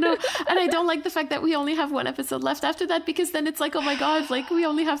 I don't know. And I don't like the fact that we only have one episode left after that, because then it's like, oh my God, like we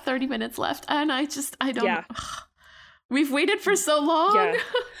only have 30 minutes left. And I don't. Yeah. We've waited for so long.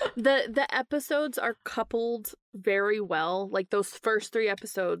 Yeah. The episodes are coupled very well. Like those first 3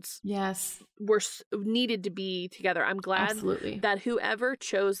 episodes were needed to be together. I'm glad that whoever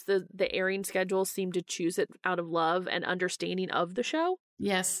chose the airing schedule seemed to choose it out of love and understanding of the show.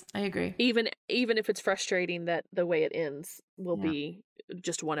 Yes, I agree. Even if it's frustrating that the way it ends will be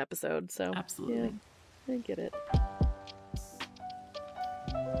just one episode. So absolutely. Yeah, I get it.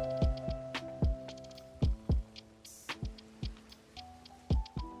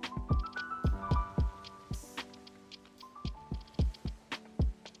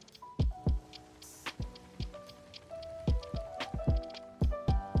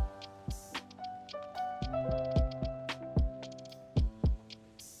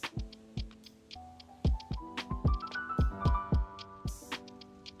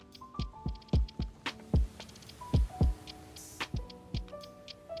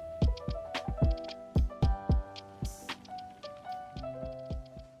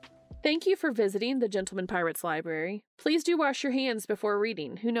 Thank you for visiting the Gentleman Pirates Library. Please do wash your hands before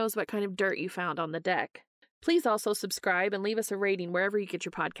reading. Who knows what kind of dirt you found on the deck. Please also subscribe and leave us a rating wherever you get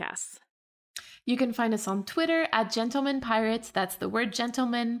your podcasts. You can find us on Twitter at Gentleman Pirates. That's the word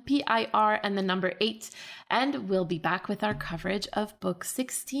gentleman, PIR, and the number 8. And we'll be back with our coverage of Book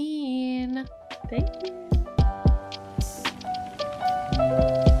 16. Thank you.